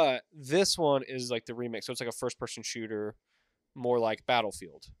 But this one is like the remake, so it's like a first-person shooter, more like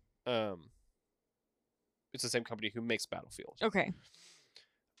Battlefield. It's the same company who makes Battlefield. Okay.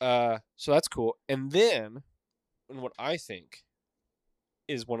 So that's cool. And then, and what I think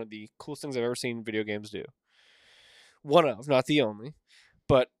is one of the coolest things I've ever seen video games do. One of, not the only,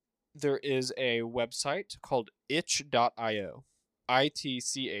 but there is a website called itch.io.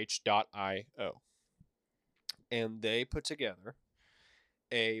 ITCH.io. And they put together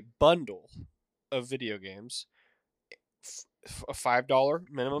a bundle of video games, a $5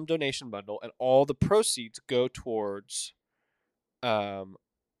 minimum donation bundle, and all the proceeds go towards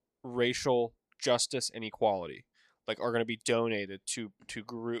racial justice and equality. Like, are going to be donated to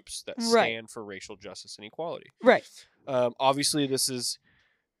groups that stand for racial justice and equality. Right. Obviously, this is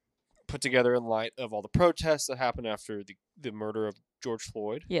put together in light of all the protests that happened after the murder of George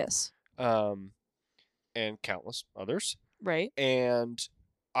Floyd. Yes. And countless others. Right. And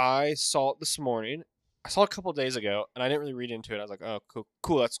I saw it this morning. I saw it a couple of days ago, and I didn't really read into it. I was like, oh,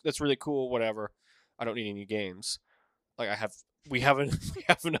 cool. That's really cool. Whatever. I don't need any games. Like, we have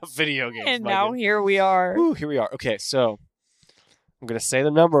enough video games. And now here we are. Woo, here we are. Okay, so I'm going to say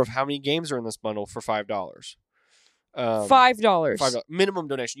the number of how many games are in this bundle for $5. $5. $5 minimum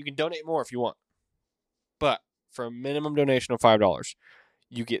donation. You can donate more if you want, but for a minimum donation of $5,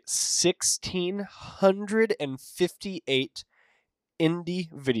 you get 1,658 indie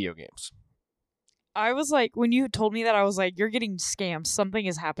video games. I was like, when you told me that, I was like, you're getting scammed. Something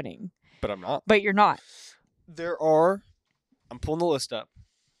is happening. But I'm not. But you're not. I'm pulling the list up.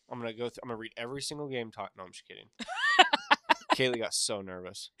 I'm gonna read every single game. No, I'm just kidding. Kaylee got so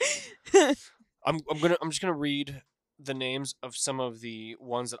nervous. I'm just gonna read the names of some of the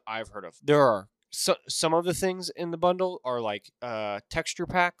ones that I've heard of. There are some of the things in the bundle are like texture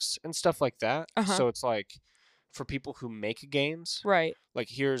packs and stuff like that. Uh-huh. So it's like for people who make games. Right. Like,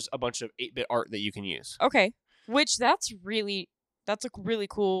 here's a bunch of 8-bit art that you can use. Okay. Which that's a really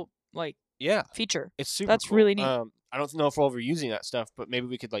cool feature. It's super That's cool. really neat. I don't know if we're ever using that stuff, but maybe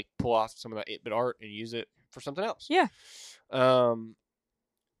we could like pull off some of that 8-bit art and use it for something else. Yeah. And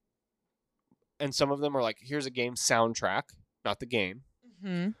some of them are like, here's a game soundtrack, not the game,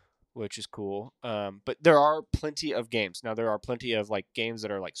 which is cool. But there are plenty of games. Now, there are plenty of like games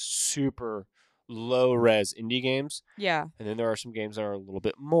that are like super low res indie games. Yeah. And then there are some games that are a little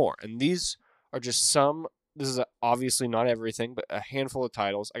bit more. And these are just some. This is obviously not everything, but a handful of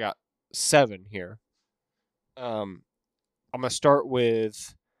titles. I got 7 here. I'm gonna start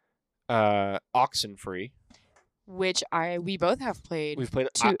with Oxenfree, which we both have played. We've played.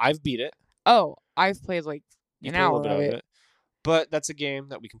 I've beat it. Oh, I've played like an hour of it. But that's a game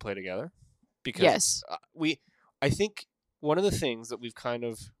that we can play together. Because yes, I think one of the things that we've kind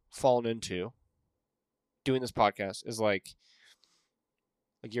of fallen into doing this podcast is like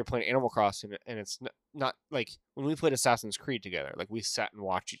you're playing Animal Crossing, and it's not like when we played Assassin's Creed together. Like, we sat and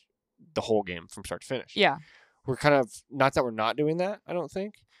watched the whole game from start to finish. Yeah. We're kind of, not that we're not doing that, I don't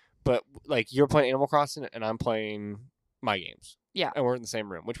think, but like you're playing Animal Crossing and I'm playing my games. Yeah. And we're in the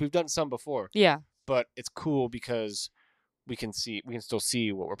same room, which we've done some before. Yeah. But it's cool because we can still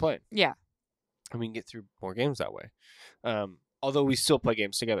see what we're playing. Yeah. And we can get through more games that way. Although we still play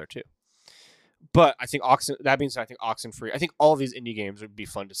games together too. But I think that being said, I think Oxenfree, I think all of these indie games would be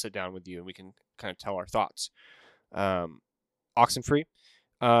fun to sit down with you and we can kind of tell our thoughts. Oxenfree.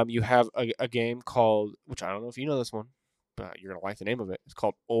 You have a game called, which I don't know if you know this one, but you're gonna like the name of it. It's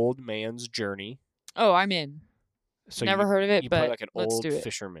called Old Man's Journey. Oh, I'm in. So Never heard of it, you play but like an let's old do it.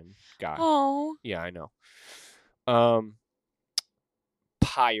 fisherman guy. Oh, Yeah, I know. Um,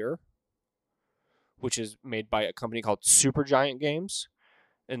 Pyre, which is made by a company called Supergiant Games,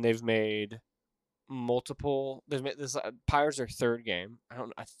 and they've made multiple. They've made this. Pyre's their third game.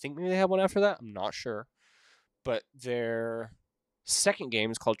 I think maybe they have one after that. I'm not sure, but their second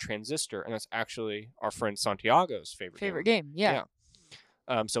game is called Transistor, and that's actually our friend Santiago's favorite game. Yeah.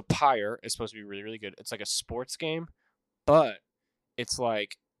 So Pyre is supposed to be really, really good. It's like a sports game, but it's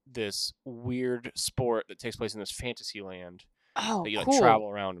like this weird sport that takes place in this fantasy land Oh, that you like cool. travel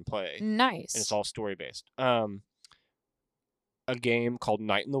around and play. Nice. And it's all story based. A game called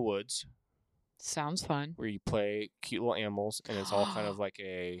Night in the Woods. Sounds fun. Where you play cute little animals, and it's all kind of like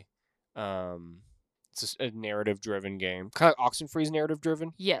a it's a narrative driven game. Kind of Oxenfree's narrative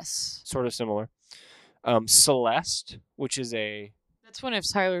driven. Yes. Sort of similar. Celeste, which is that's one of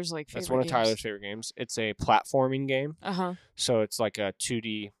Tyler's favorite games. That's one of Tyler's favorite games. It's a platforming game. Uh-huh. So it's like a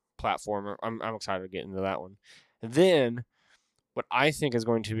 2D platformer. I'm excited to get into that one. And then what I think is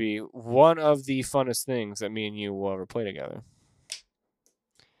going to be one of the funnest things that me and you will ever play together.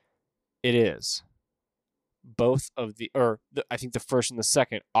 It is both of I think the first and the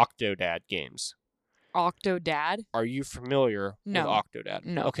second Octodad games. Octodad? Are you familiar with Octodad?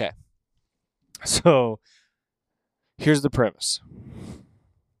 No. Okay. So here's the premise.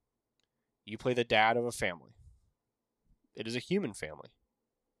 You play the dad of a family. It is a human family,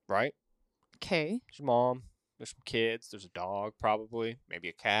 right? Okay. There's your mom, there's some kids, there's a dog probably, maybe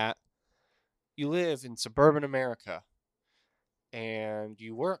a cat. You live in suburban America, and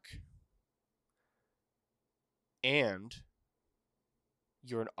you work, and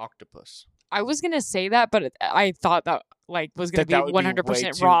you're an octopus. I was going to say that, but I thought that was going to be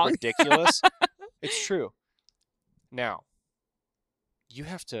 100% wrong. Ridiculous. It's true. Now, you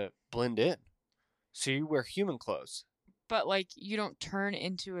have to blend in. So you wear human clothes. But you don't turn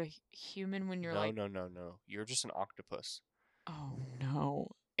into a human when you're No. You're just an octopus. Oh no.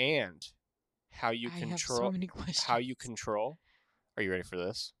 And how you control I have so many questions. How you control. Are you ready for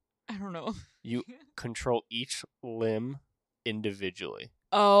this? I don't know. You control each limb individually.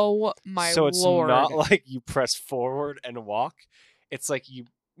 Oh my lord. So it's not like you press forward and walk. It's like you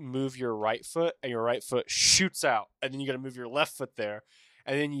move your right foot and your right foot shoots out, and then you got to move your left foot there,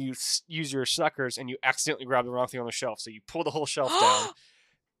 and then you use your suckers and you accidentally grab the wrong thing on the shelf, so you pull the whole shelf down.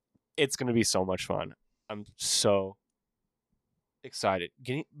 It's gonna be so much fun. I'm so excited.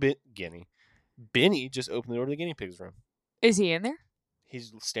 Benny just opened the door to the guinea pigs room. Is he in there?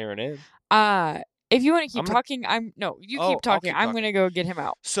 He's staring in. If you want to keep talking, keep talking. I'm gonna go get him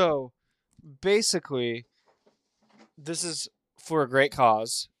out. So basically, this is for a great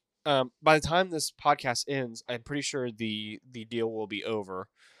cause. By the time this podcast ends, I'm pretty sure the deal will be over.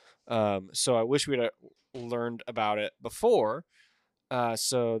 So I wish we'd have learned about it before,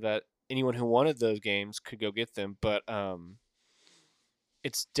 so that anyone who wanted those games could go get them. But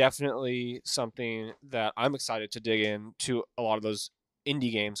it's definitely something that I'm excited to dig into. A lot of those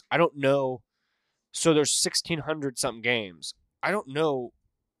indie games. I don't know. So there's 1,600 something games. I don't know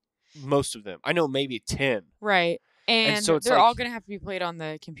most of them. I know maybe 10. Right. And so they're all going to have to be played on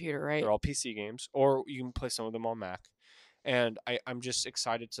the computer, right? They're all PC games, or you can play some of them on Mac. And I'm just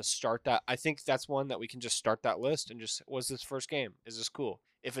excited to start that. I think that's one that we can just start that list and just, what's this first game? Is this cool?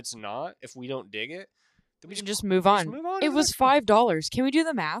 If it's not, if we don't dig it, then we can just move on. It was $5. Can we do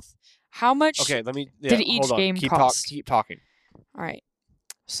the math? How much did each game cost? Keep talking. All right.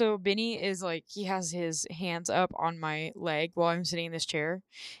 So Benny is he has his hands up on my leg while I'm sitting in this chair.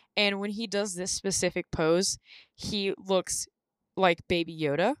 And when he does this specific pose, he looks like Baby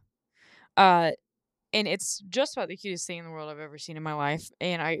Yoda. And it's just about the cutest thing in the world I've ever seen in my life.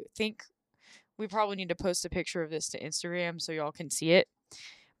 And I think we probably need to post a picture of this to Instagram so y'all can see it.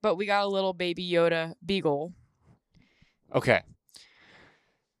 But we got a little Baby Yoda beagle. Okay.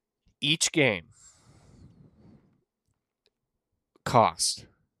 Each game cost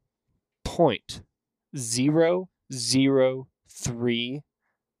 0.003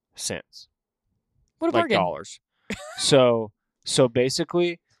 cents. What a bargain. Dollars. So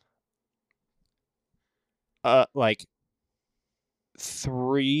basically, it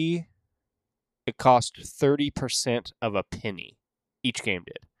cost 30% of a penny. Each game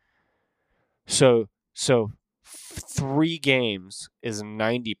did. So 3 games is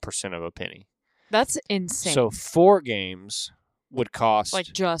 90% of a penny. That's insane. So 4 games would cost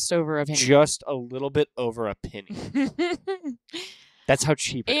just over a penny. Just a little bit over a penny. That's how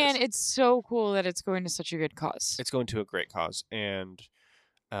cheap it And is. it's so cool that it's going to such a good cause. It's going to a great cause, and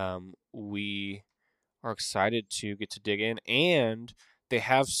we are excited to get to dig in. And they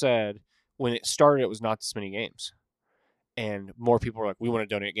have said when it started, it was not this many games, and more people were like, "We want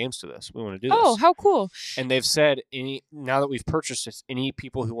to donate games to this. We want to do this." Oh, how cool. And they've said now that we've purchased this, any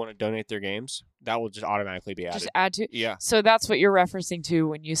people who want to donate their games, that will just automatically be added. Just add to. Yeah. So that's what you're referencing to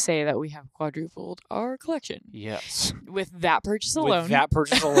when you say that we have quadrupled our collection. Yes. With that purchase alone. With that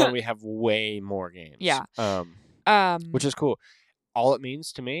purchase alone, we have way more games. Yeah. Which is cool. All it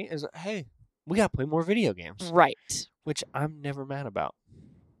means to me is, hey, we got to play more video games. Right. Which I'm never mad about.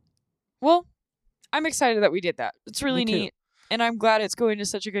 Well, I'm excited that we did that. It's really Me too. neat. And I'm glad it's going to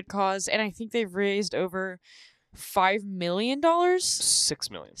such a good cause. And I think they've raised over $5 million?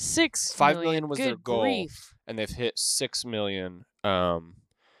 $6 million. $5 million was their goal. Grief. And they've hit $6 million.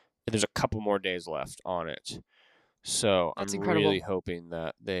 There's a couple more days left on it. So That's I'm incredible. really hoping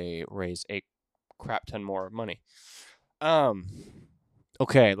that they raise a crap ton more money.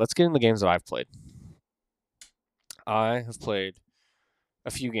 Okay, let's get into the games that I've played. I have played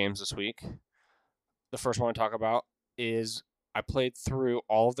a few games this week. The first one I talk about is I played through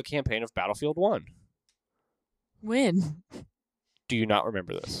all of the campaign of Battlefield 1. When? Do you not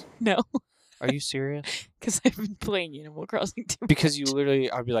remember this? No. Are you serious? Because I've been playing Animal Crossing too much. Because you literally,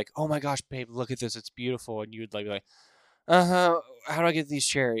 I'd be like, oh my gosh, babe, look at this. It's beautiful. And you would like be like, how do I get these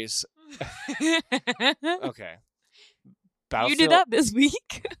cherries? Okay. You did that this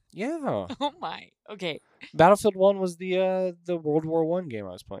week? Yeah. Oh my. Okay. Battlefield 1 was the World War I game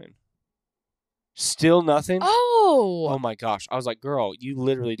I was playing. Still nothing? Oh my gosh. I was like, girl, you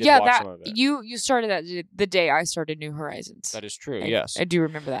literally did watch some of it. You started that the day I started New Horizons. That is true, yes. I do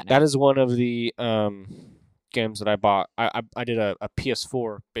remember that now. That is one of the games that I bought. I did a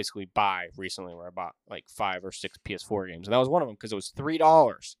PS4 basically buy recently where I bought like 5 or 6 PS4 games. And that was one of them because it was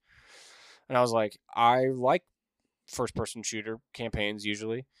 $3. And I was like, I like first-person shooter campaigns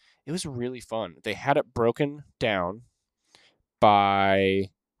usually. It was really fun. They had it broken down by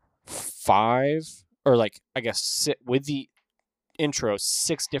 5 or like I guess with the intro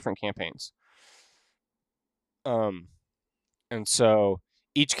 6 different campaigns. And so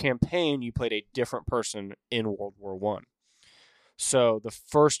each campaign you played a different person in World War One. So the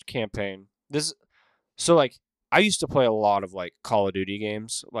first campaign, I used to play a lot of like Call of Duty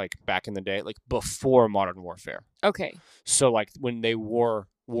games like back in the day, like before Modern Warfare. Okay. So like when they were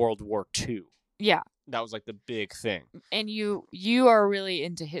World War II. Yeah. That was like the big thing. And you are really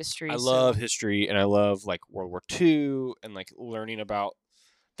into history. I love history and I love like World War II and like learning about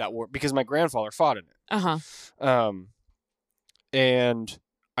that war because my grandfather fought in it. Uh-huh. And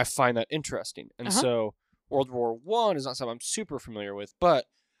I find that interesting. And so World War I is not something I'm super familiar with, but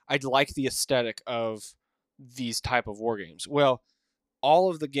I'd like the aesthetic of these type of war games. Well, all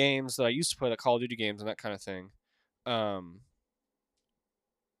of the games that I used to play, the Call of Duty games and that kind of thing, they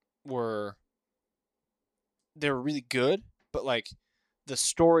were really good, but like the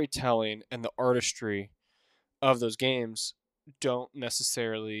storytelling and the artistry of those games don't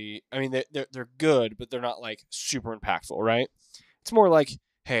necessarily. I mean, they're good, but they're not like super impactful, right? It's more like,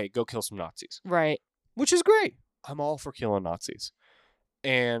 hey, go kill some Nazis, right? Which is great. I'm all for killing Nazis,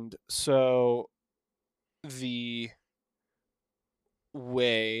 and so the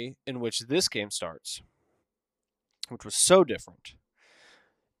way in which this game starts, which was so different,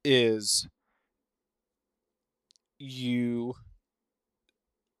 is you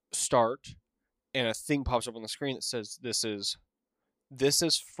start and a thing pops up on the screen that says this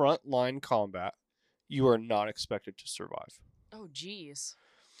is frontline combat. You are not expected to survive. Oh geez.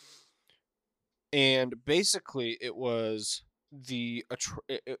 And basically it was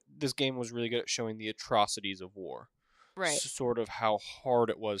this game was really good at showing the atrocities of war. Right. Sort of how hard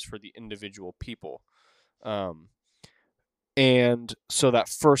it was for the individual people. And so that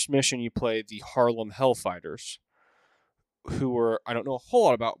first mission you play the Harlem Hellfighters, who were, I don't know a whole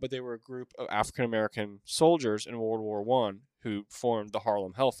lot about, but they were a group of African-American soldiers in World War I who formed the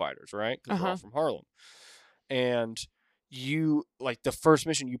Harlem Hellfighters, right? Because they're all from Harlem. And you, like, the first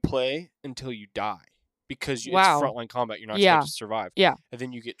mission you play until you die. Because it's frontline combat, you're not expected to survive. Yeah. And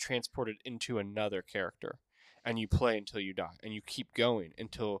then you get transported into another character. And you play until you die. And you keep going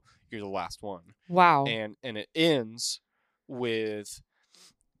until you're the last one. Wow. And it ends with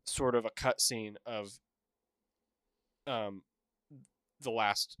sort of a cutscene of the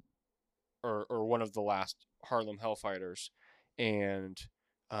last or one of the last Harlem Hellfighters, and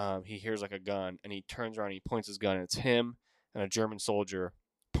he hears like a gun and he turns around and he points his gun and it's him and a German soldier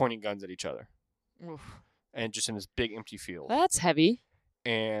pointing guns at each other. Oof. And just in this big empty field. That's heavy.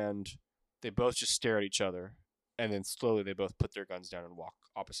 And they both just stare at each other and then slowly they both put their guns down and walk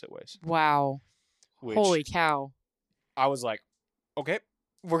opposite ways. Wow. Which Holy cow. I was like, okay,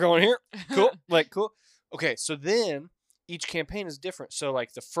 we're going here. Cool. Cool. Okay, so then each campaign is different. So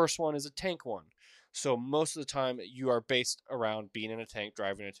like the first one is a tank one. So most of the time you are based around being in a tank,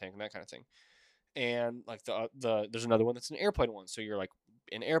 driving a tank, and that kind of thing. And like there's another one that's an airplane one. So you're like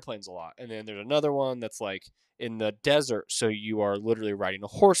in airplanes a lot. And then there's another one that's like in the desert. So you are literally riding a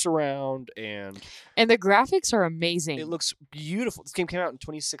horse around, and the graphics are amazing. it looks beautiful. This game came out in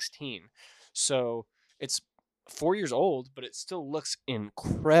 2016. So it's 4 years old, but it still looks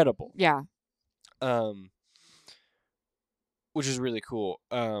incredible. Yeah. Which is really cool.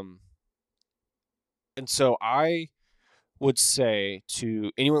 And so I would say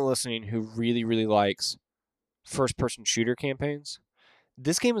to anyone listening who really, really likes first-person shooter campaigns,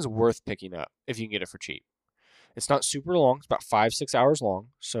 this game is worth picking up if you can get it for cheap. It's not super long. It's about 5-6 hours long,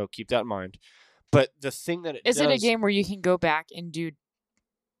 so keep that in mind. But the thing that Is it a game where you can go back and do,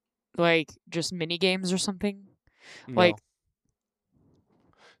 like, just mini games or something? No. Like,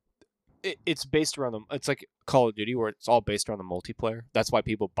 it's based around them. It's like Call of Duty, where it's all based around the multiplayer. That's why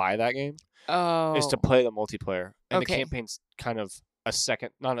people buy that game. oh, Is to play the multiplayer, and Okay. the campaign's kind of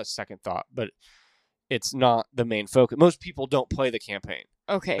not a second thought, but it's not the main focus. Most people don't play the campaign.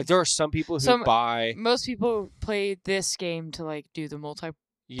 okay. Like, there are some people who Some- buy. Most people play this game to like do the multiplayer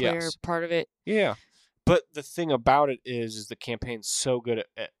Yes, part of it. yeah. But the thing about it is the campaign's so good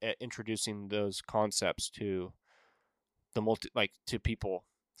at introducing those concepts to the to people.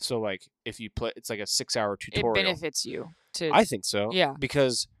 So like if you play, it's like a 6-hour It tutorial. benefits you to, I think so. Yeah.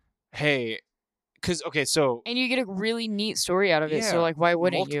 Because okay, so and you get a really neat story out of it. Yeah, So like, why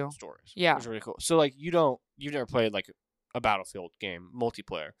wouldn't multiple you? stories. Yeah. It's really cool. So like you've never played like a Battlefield game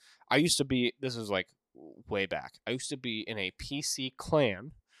multiplayer. I used to be. This is like way back. I used to be in a PC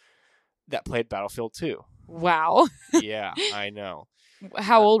clan that played Battlefield 2. Wow. Yeah, I know.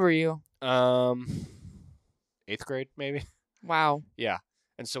 How old were you? 8th grade maybe. Wow. Yeah,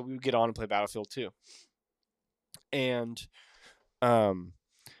 and so we would get on and play Battlefield 2. And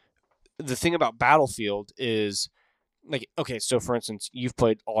the thing about Battlefield is, like, okay, so for instance, you've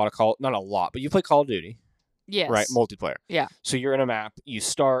played a lot of not a lot, but you play Call of Duty, Yes. right? Multiplayer. Yeah. So you're in a map, you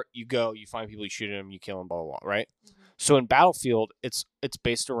start, you go, you find people, you shoot them, you kill them, blah, blah, blah, right? So in Battlefield, it's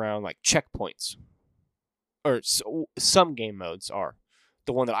based around, like, checkpoints. Or some game modes are.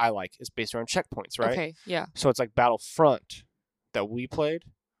 The one that I like is based around checkpoints, right? Okay. Yeah. So it's like Battlefront that we played,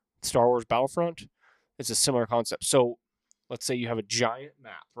 Star Wars Battlefront. It's a similar concept. So let's say you have a giant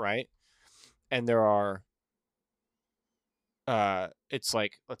map, right? And there are, it's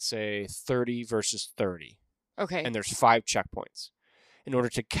like, let's say 30 versus 30. Okay. And there's 5 checkpoints. In order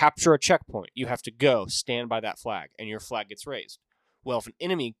to capture a checkpoint, you have to go stand by that flag, and your flag gets raised. Well, if an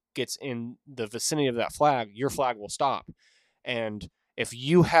enemy gets in the vicinity of that flag, your flag will stop. And if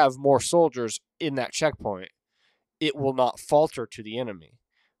you have more soldiers in that checkpoint, it will not falter to the enemy.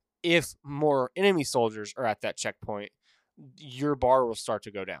 If more enemy soldiers are at that checkpoint, your bar will start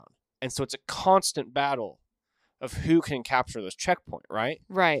to go down. And so it's a constant battle of who can capture this checkpoint, right?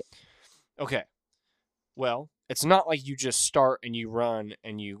 Right. Okay. Well, it's not like you just start and you run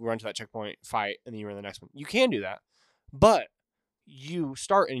to that checkpoint, fight, and then you run to the next one. You can do that, but you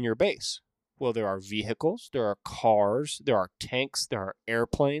start in your base. Well, there are vehicles, there are cars, there are tanks, there are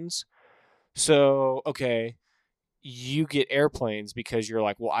airplanes. So, okay, you get airplanes because you're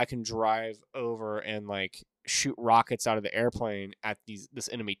like, well, I can drive over and like shoot rockets out of the airplane at this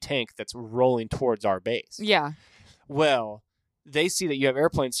enemy tank that's rolling towards our base. Yeah. Well, they see that you have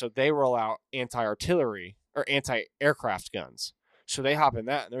airplanes, so they roll out anti-artillery or anti-aircraft guns. So they hop in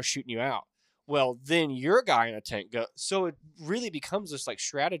that and they're shooting you out. Well, then your guy in a tank goes. So it really becomes this like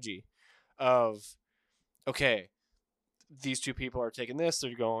strategy of, okay, these two people are taking this,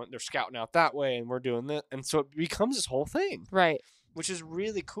 they're scouting out that way, and we're doing this. And so it becomes this whole thing, Right. which is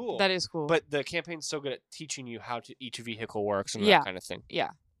really cool. That is cool. But the campaign's so good at teaching you how each vehicle works and Yeah. that kind of thing.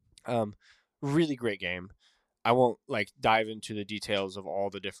 Yeah. Really great game. I won't like dive into the details of all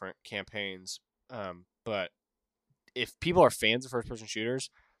the different campaigns, but if people are fans of first-person shooters,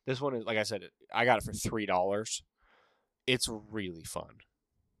 this one is, like I said, I got it for $3. It's really fun.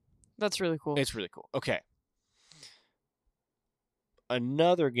 That's really cool. It's really cool. Okay.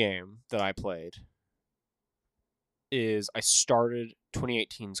 Another game that I played is I started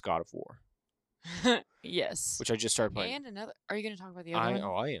 2018's God of War, Yes. which I just started playing. And another. Are you going to talk about the other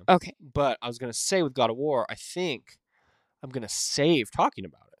one? I am. Okay. But I was going to say with God of War, I think I'm going to save talking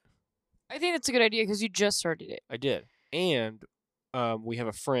about it. I think that's a good idea because you just started it. I did. And we have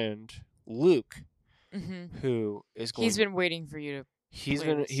a friend, Luke, Mm-hmm. who is going. He's been waiting for you to. He's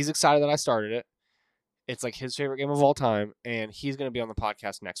play been. this. He's excited that I started it, It's like his favorite game of all time, and he's going to be on the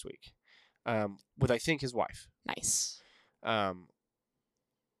podcast next week, with I think his wife. Nice. Um,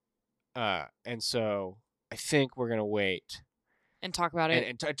 and so I think we're gonna wait And talk about it.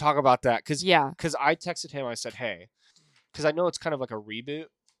 and talk about that because Yeah. I texted him. I said, hey, because I know it's kind of like a reboot,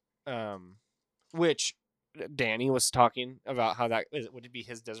 which Danny was talking about how that would it be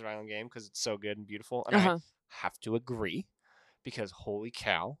his Desert Island game because it's so good and beautiful, and I have to agree because holy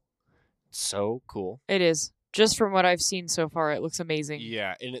cow, so cool. It is. Just from what I've seen so far, it looks amazing.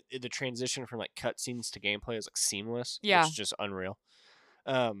 Yeah, and the transition from like cutscenes to gameplay is like seamless. Yeah. It's just unreal.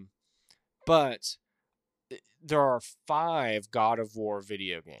 But there are 5 God of War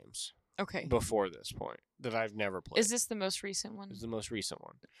video games Okay. before this point that I've never played. Is this the most recent one? This is the most recent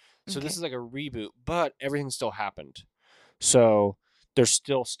one. So Okay. this is like a reboot, but everything still happened. So there's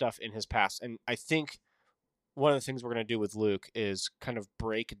still stuff in his past. And I think one of the things we're going to do with Luke is kind of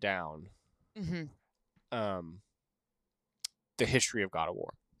break down Mm-hmm. The history of God of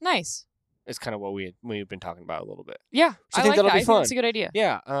War. Nice. It's kind of what we've been talking about a little bit. Yeah. So I like think that'll that. be I fun. think it's a good idea.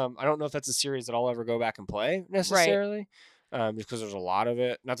 Yeah. I don't know if that's a series that I'll ever go back and play necessarily. Just because there's a lot of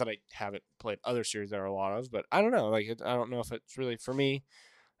it. Not that I haven't played other series there are a lot of, but I don't know. Like I don't know if it's really for me.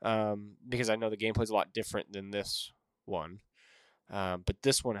 Because I know the gameplay's a lot different than this one. But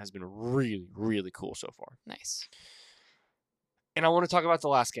this one has been really, really cool so far. Nice. And I want to talk about the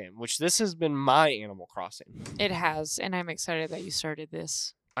last game, which this has been my Animal Crossing. It has, and I'm excited that you started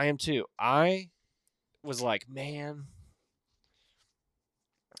this. I am too. I was like, man,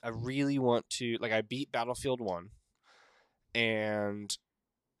 I really want to, like, I beat Battlefield 1, and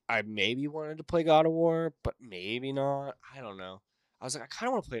I maybe wanted to play God of War, but maybe not. I don't know. I was like, I kind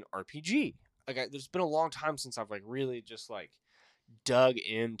of want to play an RPG. Like, there's been a long time since I've, like, really just, like, dug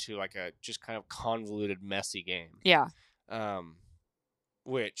into, like, a just kind of convoluted, messy game. Yeah.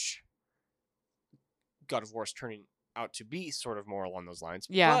 Which God of War is turning out to be sort of more along those lines.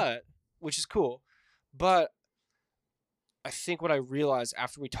 Yeah. But, which is cool. But I think what I realized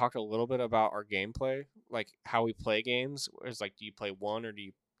after we talked a little bit about our gameplay, like how we play games, is like, do you play one or do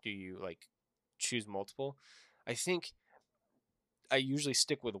you like choose multiple? I think I usually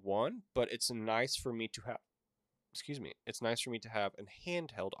stick with one, but it's nice for me to have. It's nice for me to have a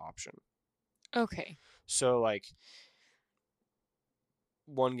handheld option. Okay. So like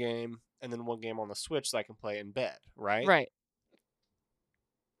one game and then one game on the Switch that I can play in bed, right? Right.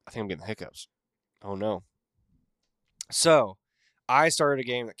 I think I'm getting the hiccups. Oh no. So I started a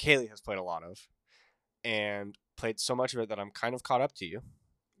game that Kaylee has played a lot of and played so much of it that I'm kind of caught up to you.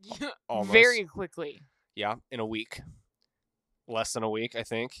 Almost. Very quickly. Yeah, in a week. Less than a week, I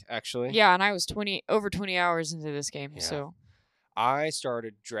think, actually. Yeah, and I was over 20 hours into this game, Yeah. so. I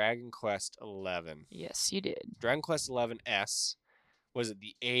started Dragon Quest 11. Yes, you did. Dragon Quest 11S. Was it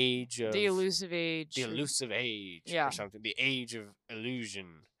the age of... The elusive age. The elusive age Yeah. or something. The age of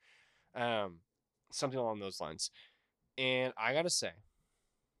illusion. Something along those lines. And I gotta say,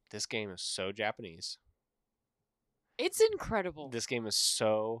 this game is so Japanese. It's incredible. This game is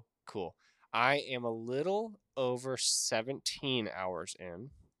so cool. I am a little over 17 hours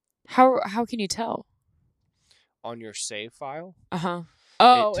in. How can you tell? On your save file. Uh-huh.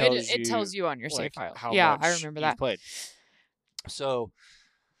 Oh, It tells you on your save like, file. how Yeah, much I remember you've that. played. So,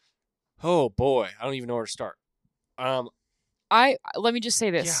 oh boy, I don't even know where to start. Let me just say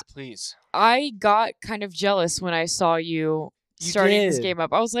Yeah, this. please. I got kind of jealous when I saw you starting this did. game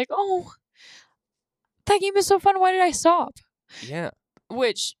up. I was like, oh, that game is so fun. Why did I stop? Yeah.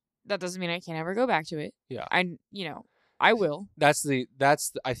 Which, that doesn't mean I can't ever go back to it. Yeah. I will. I think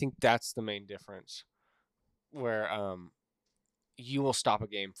that's the main difference. Where you will stop a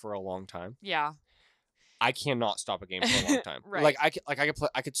game for a long time. Yeah. I cannot stop a game for a long time. Right.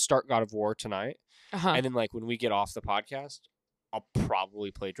 I could start God of War tonight, Uh-huh. and then like when we get off the podcast, I'll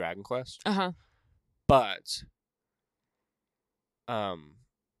probably play Dragon Quest. Uh-huh. But I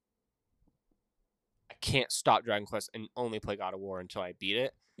can't stop Dragon Quest and only play God of War until I beat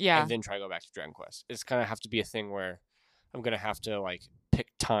it. Yeah. And then try to go back to Dragon Quest. It's gonna have to be a thing where I'm gonna have to like pick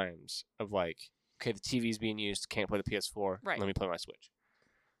times of like, okay, the TV's being used, can't play the PS4. Right. Let me play my Switch.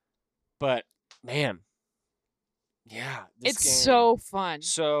 But man, yeah, this It's game, so fun.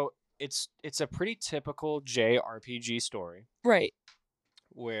 So it's a pretty typical JRPG story Right.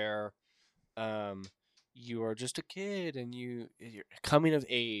 where you are just a kid and you're coming of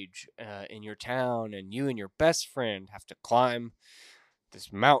age in your town, and you and your best friend have to climb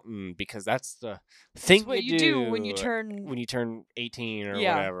this mountain because that's the thing That's what you do when you turn 18 or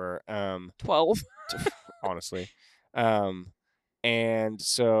Yeah. whatever. 12. Honestly. And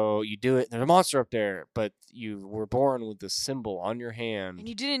so you do it. There's a monster up there, but you were born with this symbol on your hand. And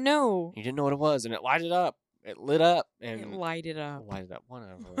you didn't know. You didn't know what it was, and it lighted up. It lit up and It lighted up. lighted up.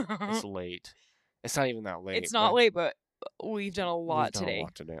 Whatever. It's late. It's not even that late. It's not late, but we've done a lot we've done today. a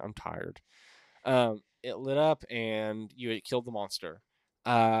lot today. I'm tired. It lit up and you had killed the monster.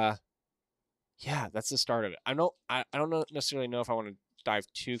 Yeah, that's the start of it. I don't necessarily know if I want to dive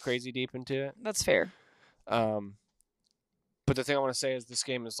too crazy deep into it. That's fair. But the thing I want to say is this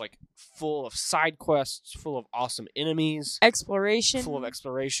game is like full of side quests, full of awesome enemies, Exploration. full of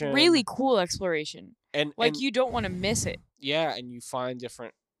exploration. Really cool exploration. And Like, and, you don't want to miss it. yeah, and you find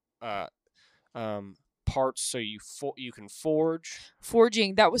different parts so you can forge.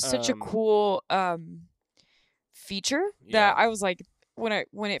 Forging, that was such a Um, cool feature Yeah. that I was like, when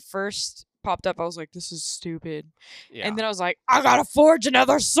it first popped up, I was like, this is stupid. Yeah. And then I was like, I gotta forge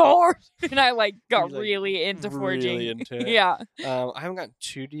another sword. And I like got You're, like, really into forging. really into it. Yeah. I haven't gotten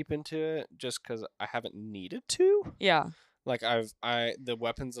too deep into it just because I haven't needed to. Yeah. Like the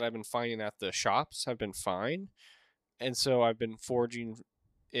weapons that I've been finding at the shops have been fine, and so I've been forging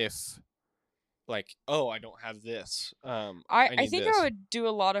if, like, oh, I don't have this. I need think this. I would do a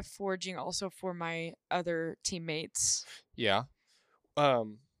lot of forging also for my other teammates. Yeah.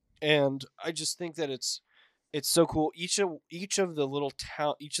 And I just think that it's so cool. Each of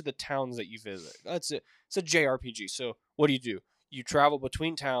the towns that you visit. It's a JRPG. So what do? You travel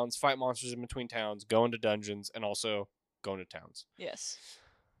between towns, fight monsters in between towns, go into dungeons, and also go into towns. Yes.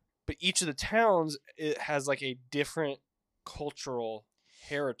 But each of the towns, it has like a different cultural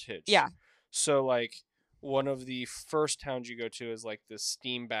heritage. Yeah. So like one of the first towns you go to is like the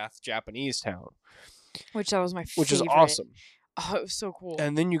steam bath Japanese town, Which that was my favorite. which is awesome. Oh, it was so cool.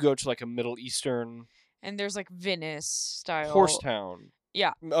 And then you go to like a Middle Eastern And there's like Venice style horse town.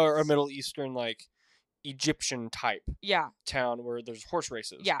 Yeah. Or a Middle Eastern like Egyptian type Yeah. town where there's horse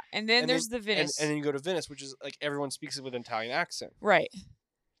races. Yeah. And then And there's the Venice. And then you go to Venice, which is like everyone speaks it with an Italian accent. Right.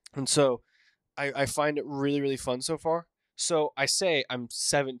 And so I find it really, really fun so far. So I say I'm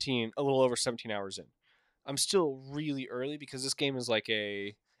a little over 17 hours in. I'm still really early because this game is like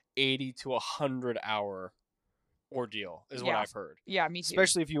a 80 to 100 hour ordeal is what Yeah. I've heard. Yeah, me too.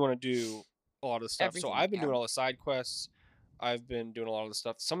 Especially if you want to do a lot of stuff. Everything, So I've been yeah. doing all the side quests. I've been doing a lot of the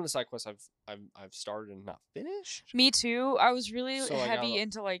stuff. Some of the side quests I've started and not finished. Me too. I was really So I heavy gotta-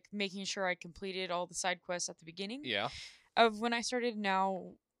 into like making sure I completed all the side quests at the beginning. Yeah. Of when I started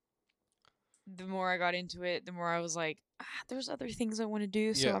now, the more I got into it, the more I was like, there's other things I want to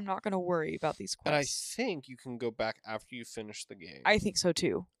do, so Yeah. I'm not going to worry about these And I quests. think you can go back after you finish the game. I think so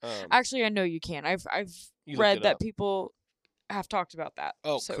too. Um, Actually, I know you can. I've you looked read it that up. people have talked about that.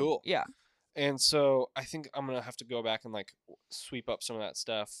 Oh, So, cool. Yeah. And so I think I'm gonna have to go back and like sweep up some of that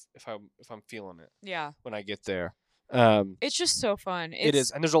stuff if I'm feeling it Yeah. when I get there. It's just so fun. It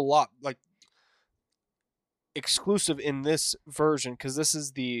is, and there's a lot like exclusive in this version because this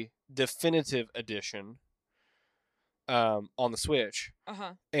is the definitive edition on the Switch,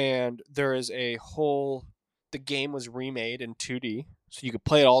 Uh-huh. and there is a whole. The game was remade in 2D, so you could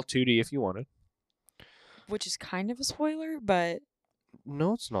play it all 2D if you wanted. Which is kind of a spoiler, but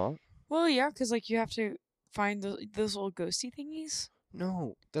No, it's not. well, yeah, because like you have to find those little ghosty thingies.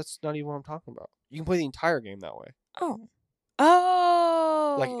 No, that's not even what I'm talking about. You can play the entire game that way. Oh.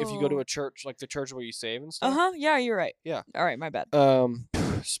 Oh. Like if you go to a church, like the church where you save and stuff. Uh-huh. Yeah, you're right. Yeah. All right, my bad.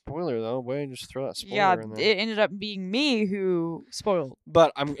 Spoiler though. Way to just throw that spoiler Yeah, in there. it ended up being me who spoiled.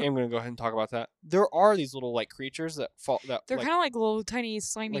 But I'm gonna go ahead and talk about that. There are these little like creatures that fall that They're like, kind of like little tiny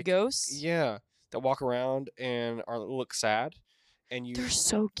slimy like, ghosts. yeah, that walk around and look sad, and you They're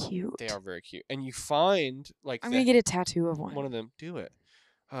so cute. they are very cute, and you find like I'm gonna get a tattoo of one. one of them. Do it.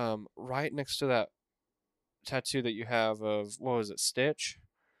 Right next to that tattoo that you have of what was it, Stitch?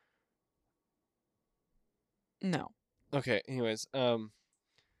 No. Okay. Anyways, little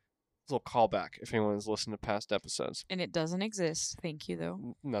callback if anyone's listened to past episodes. And it doesn't exist. Thank you,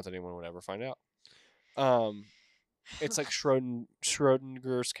 though. Not that anyone would ever find out. It's like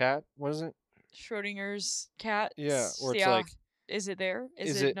Schrodinger's cat. What is it? Schrodinger's cat. Yeah, or it's yeah. like, Is it there?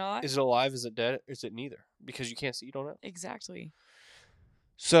 is it not? Is it alive? Is it dead? Is it neither? Because you can't see, you don't know. Exactly.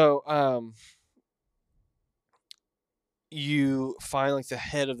 So, you find like the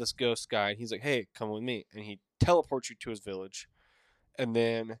head of this ghost guy, and he's like, "Hey, come with me," and he teleports you to his village, and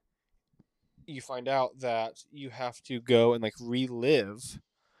then you find out that you have to go and like relive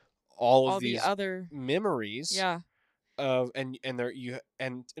all of All the these other. memories Yeah. of and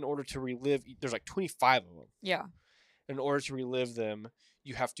in order to relive, there's like 25 of them. Yeah. In order to relive them,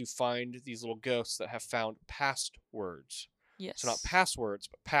 you have to find these little ghosts that have found past words. Yes. So not passwords,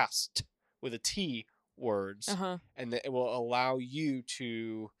 but past with a T words, Uh-huh. and it will allow you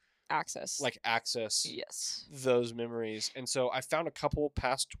to Access. access Yes. those memories. And so I found a couple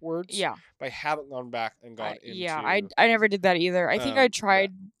past words, Yeah. but I haven't gone back and gone into. Yeah, I never did that either. I think I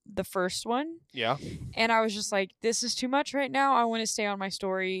tried the first one. Yeah. And I was just like, this is too much right now. I want to stay on my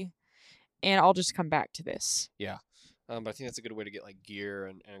story, and I'll just come back to this. Yeah. But I think that's a good way to get like gear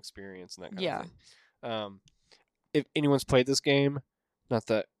and experience and that kind Yeah. of thing. If anyone's played this game, not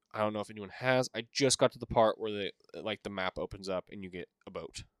that I don't know if anyone has, I just got to the part where the map opens up and you get a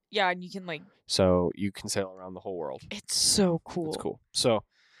boat. Yeah, and you can So you can sail around the whole world. It's so cool. It's cool. So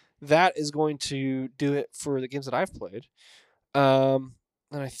that is going to do it for the games that I've played. And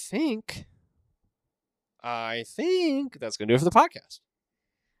I think that's going to do it for the podcast.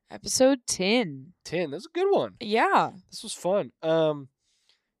 Episode 10. 10. That's a good one. Yeah. This was fun. Do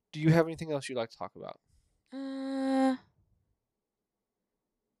you have anything else you'd like to talk about?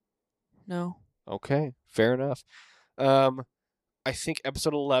 No. Okay, fair enough. I think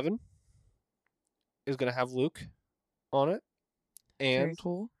episode 11 is going to have Luke on it, and Very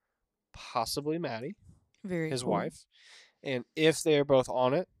cool. possibly Maddie, Very his cool. wife. And if they are both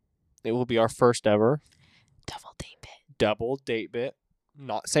on it, it will be our first ever double date bit.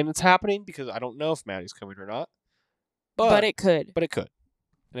 Not saying it's happening because I don't know if Maddie's coming or not, But it could. But it could,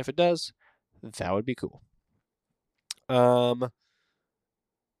 and if it does, that would be cool. And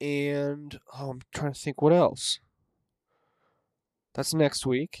I'm trying to think what else. That's next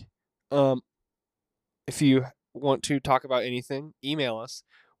week. If you want to talk about anything, email us.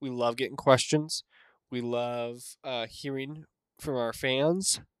 We love getting questions. We love hearing from our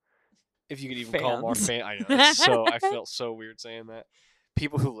fans. If you could even call them our fans. I know. I felt so weird saying that.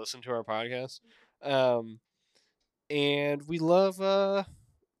 People who listen to our podcast. And we love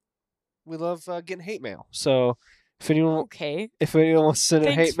getting hate mail. So if anyone wants to send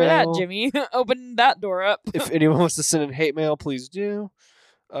in hate mail, thanks for that, Jimmy. Open that door up. If anyone wants to send in hate mail, please do.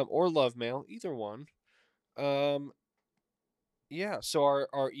 Or love mail, either one. Yeah, so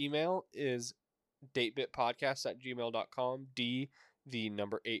our email is datebitpodcast@gmail.com, the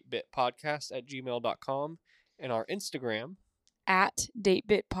number 8bitpodcast@gmail.com, and our Instagram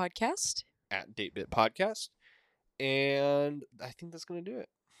 @datebitpodcast. @datebitpodcast. And I think that's going to do it.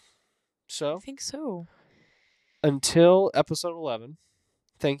 So I think so. Until episode 11,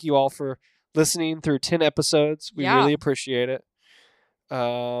 thank you all for listening through 10 episodes. We really appreciate it.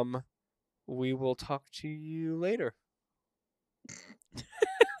 We will talk to you later.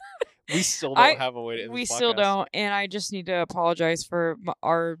 We still don't have a way to end this podcast. We still don't, and I just need to apologize for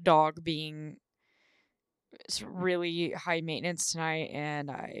our dog being really high maintenance tonight, and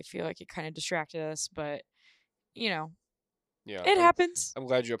I feel like it kind of distracted us, but, yeah, it happens. I'm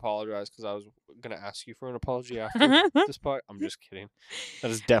glad you apologized, because I was going to ask you for an apology after this part. I'm just kidding.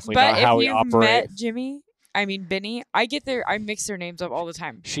 That is definitely not how we operate. But if you've met Benny, I mix their names up all the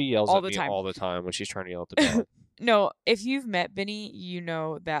time. She yells at me all the time when she's trying to yell at the dog. No, if you've met Benny, you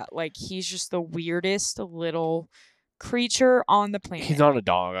know that he's just the weirdest little creature on the planet. He's not a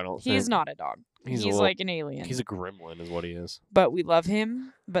dog, I don't think. He's not a dog. He's like an alien. He's a gremlin is what he is. But we love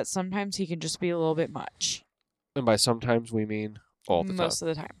him, but sometimes he can just be a little bit much. And by sometimes we mean all the time. Most of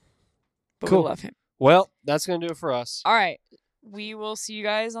the time. But cool. We love him. Well, that's going to do it for us. All right. We will see you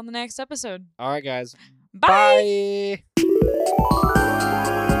guys on the next episode. All right, guys. Bye.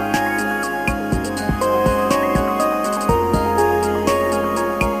 Bye.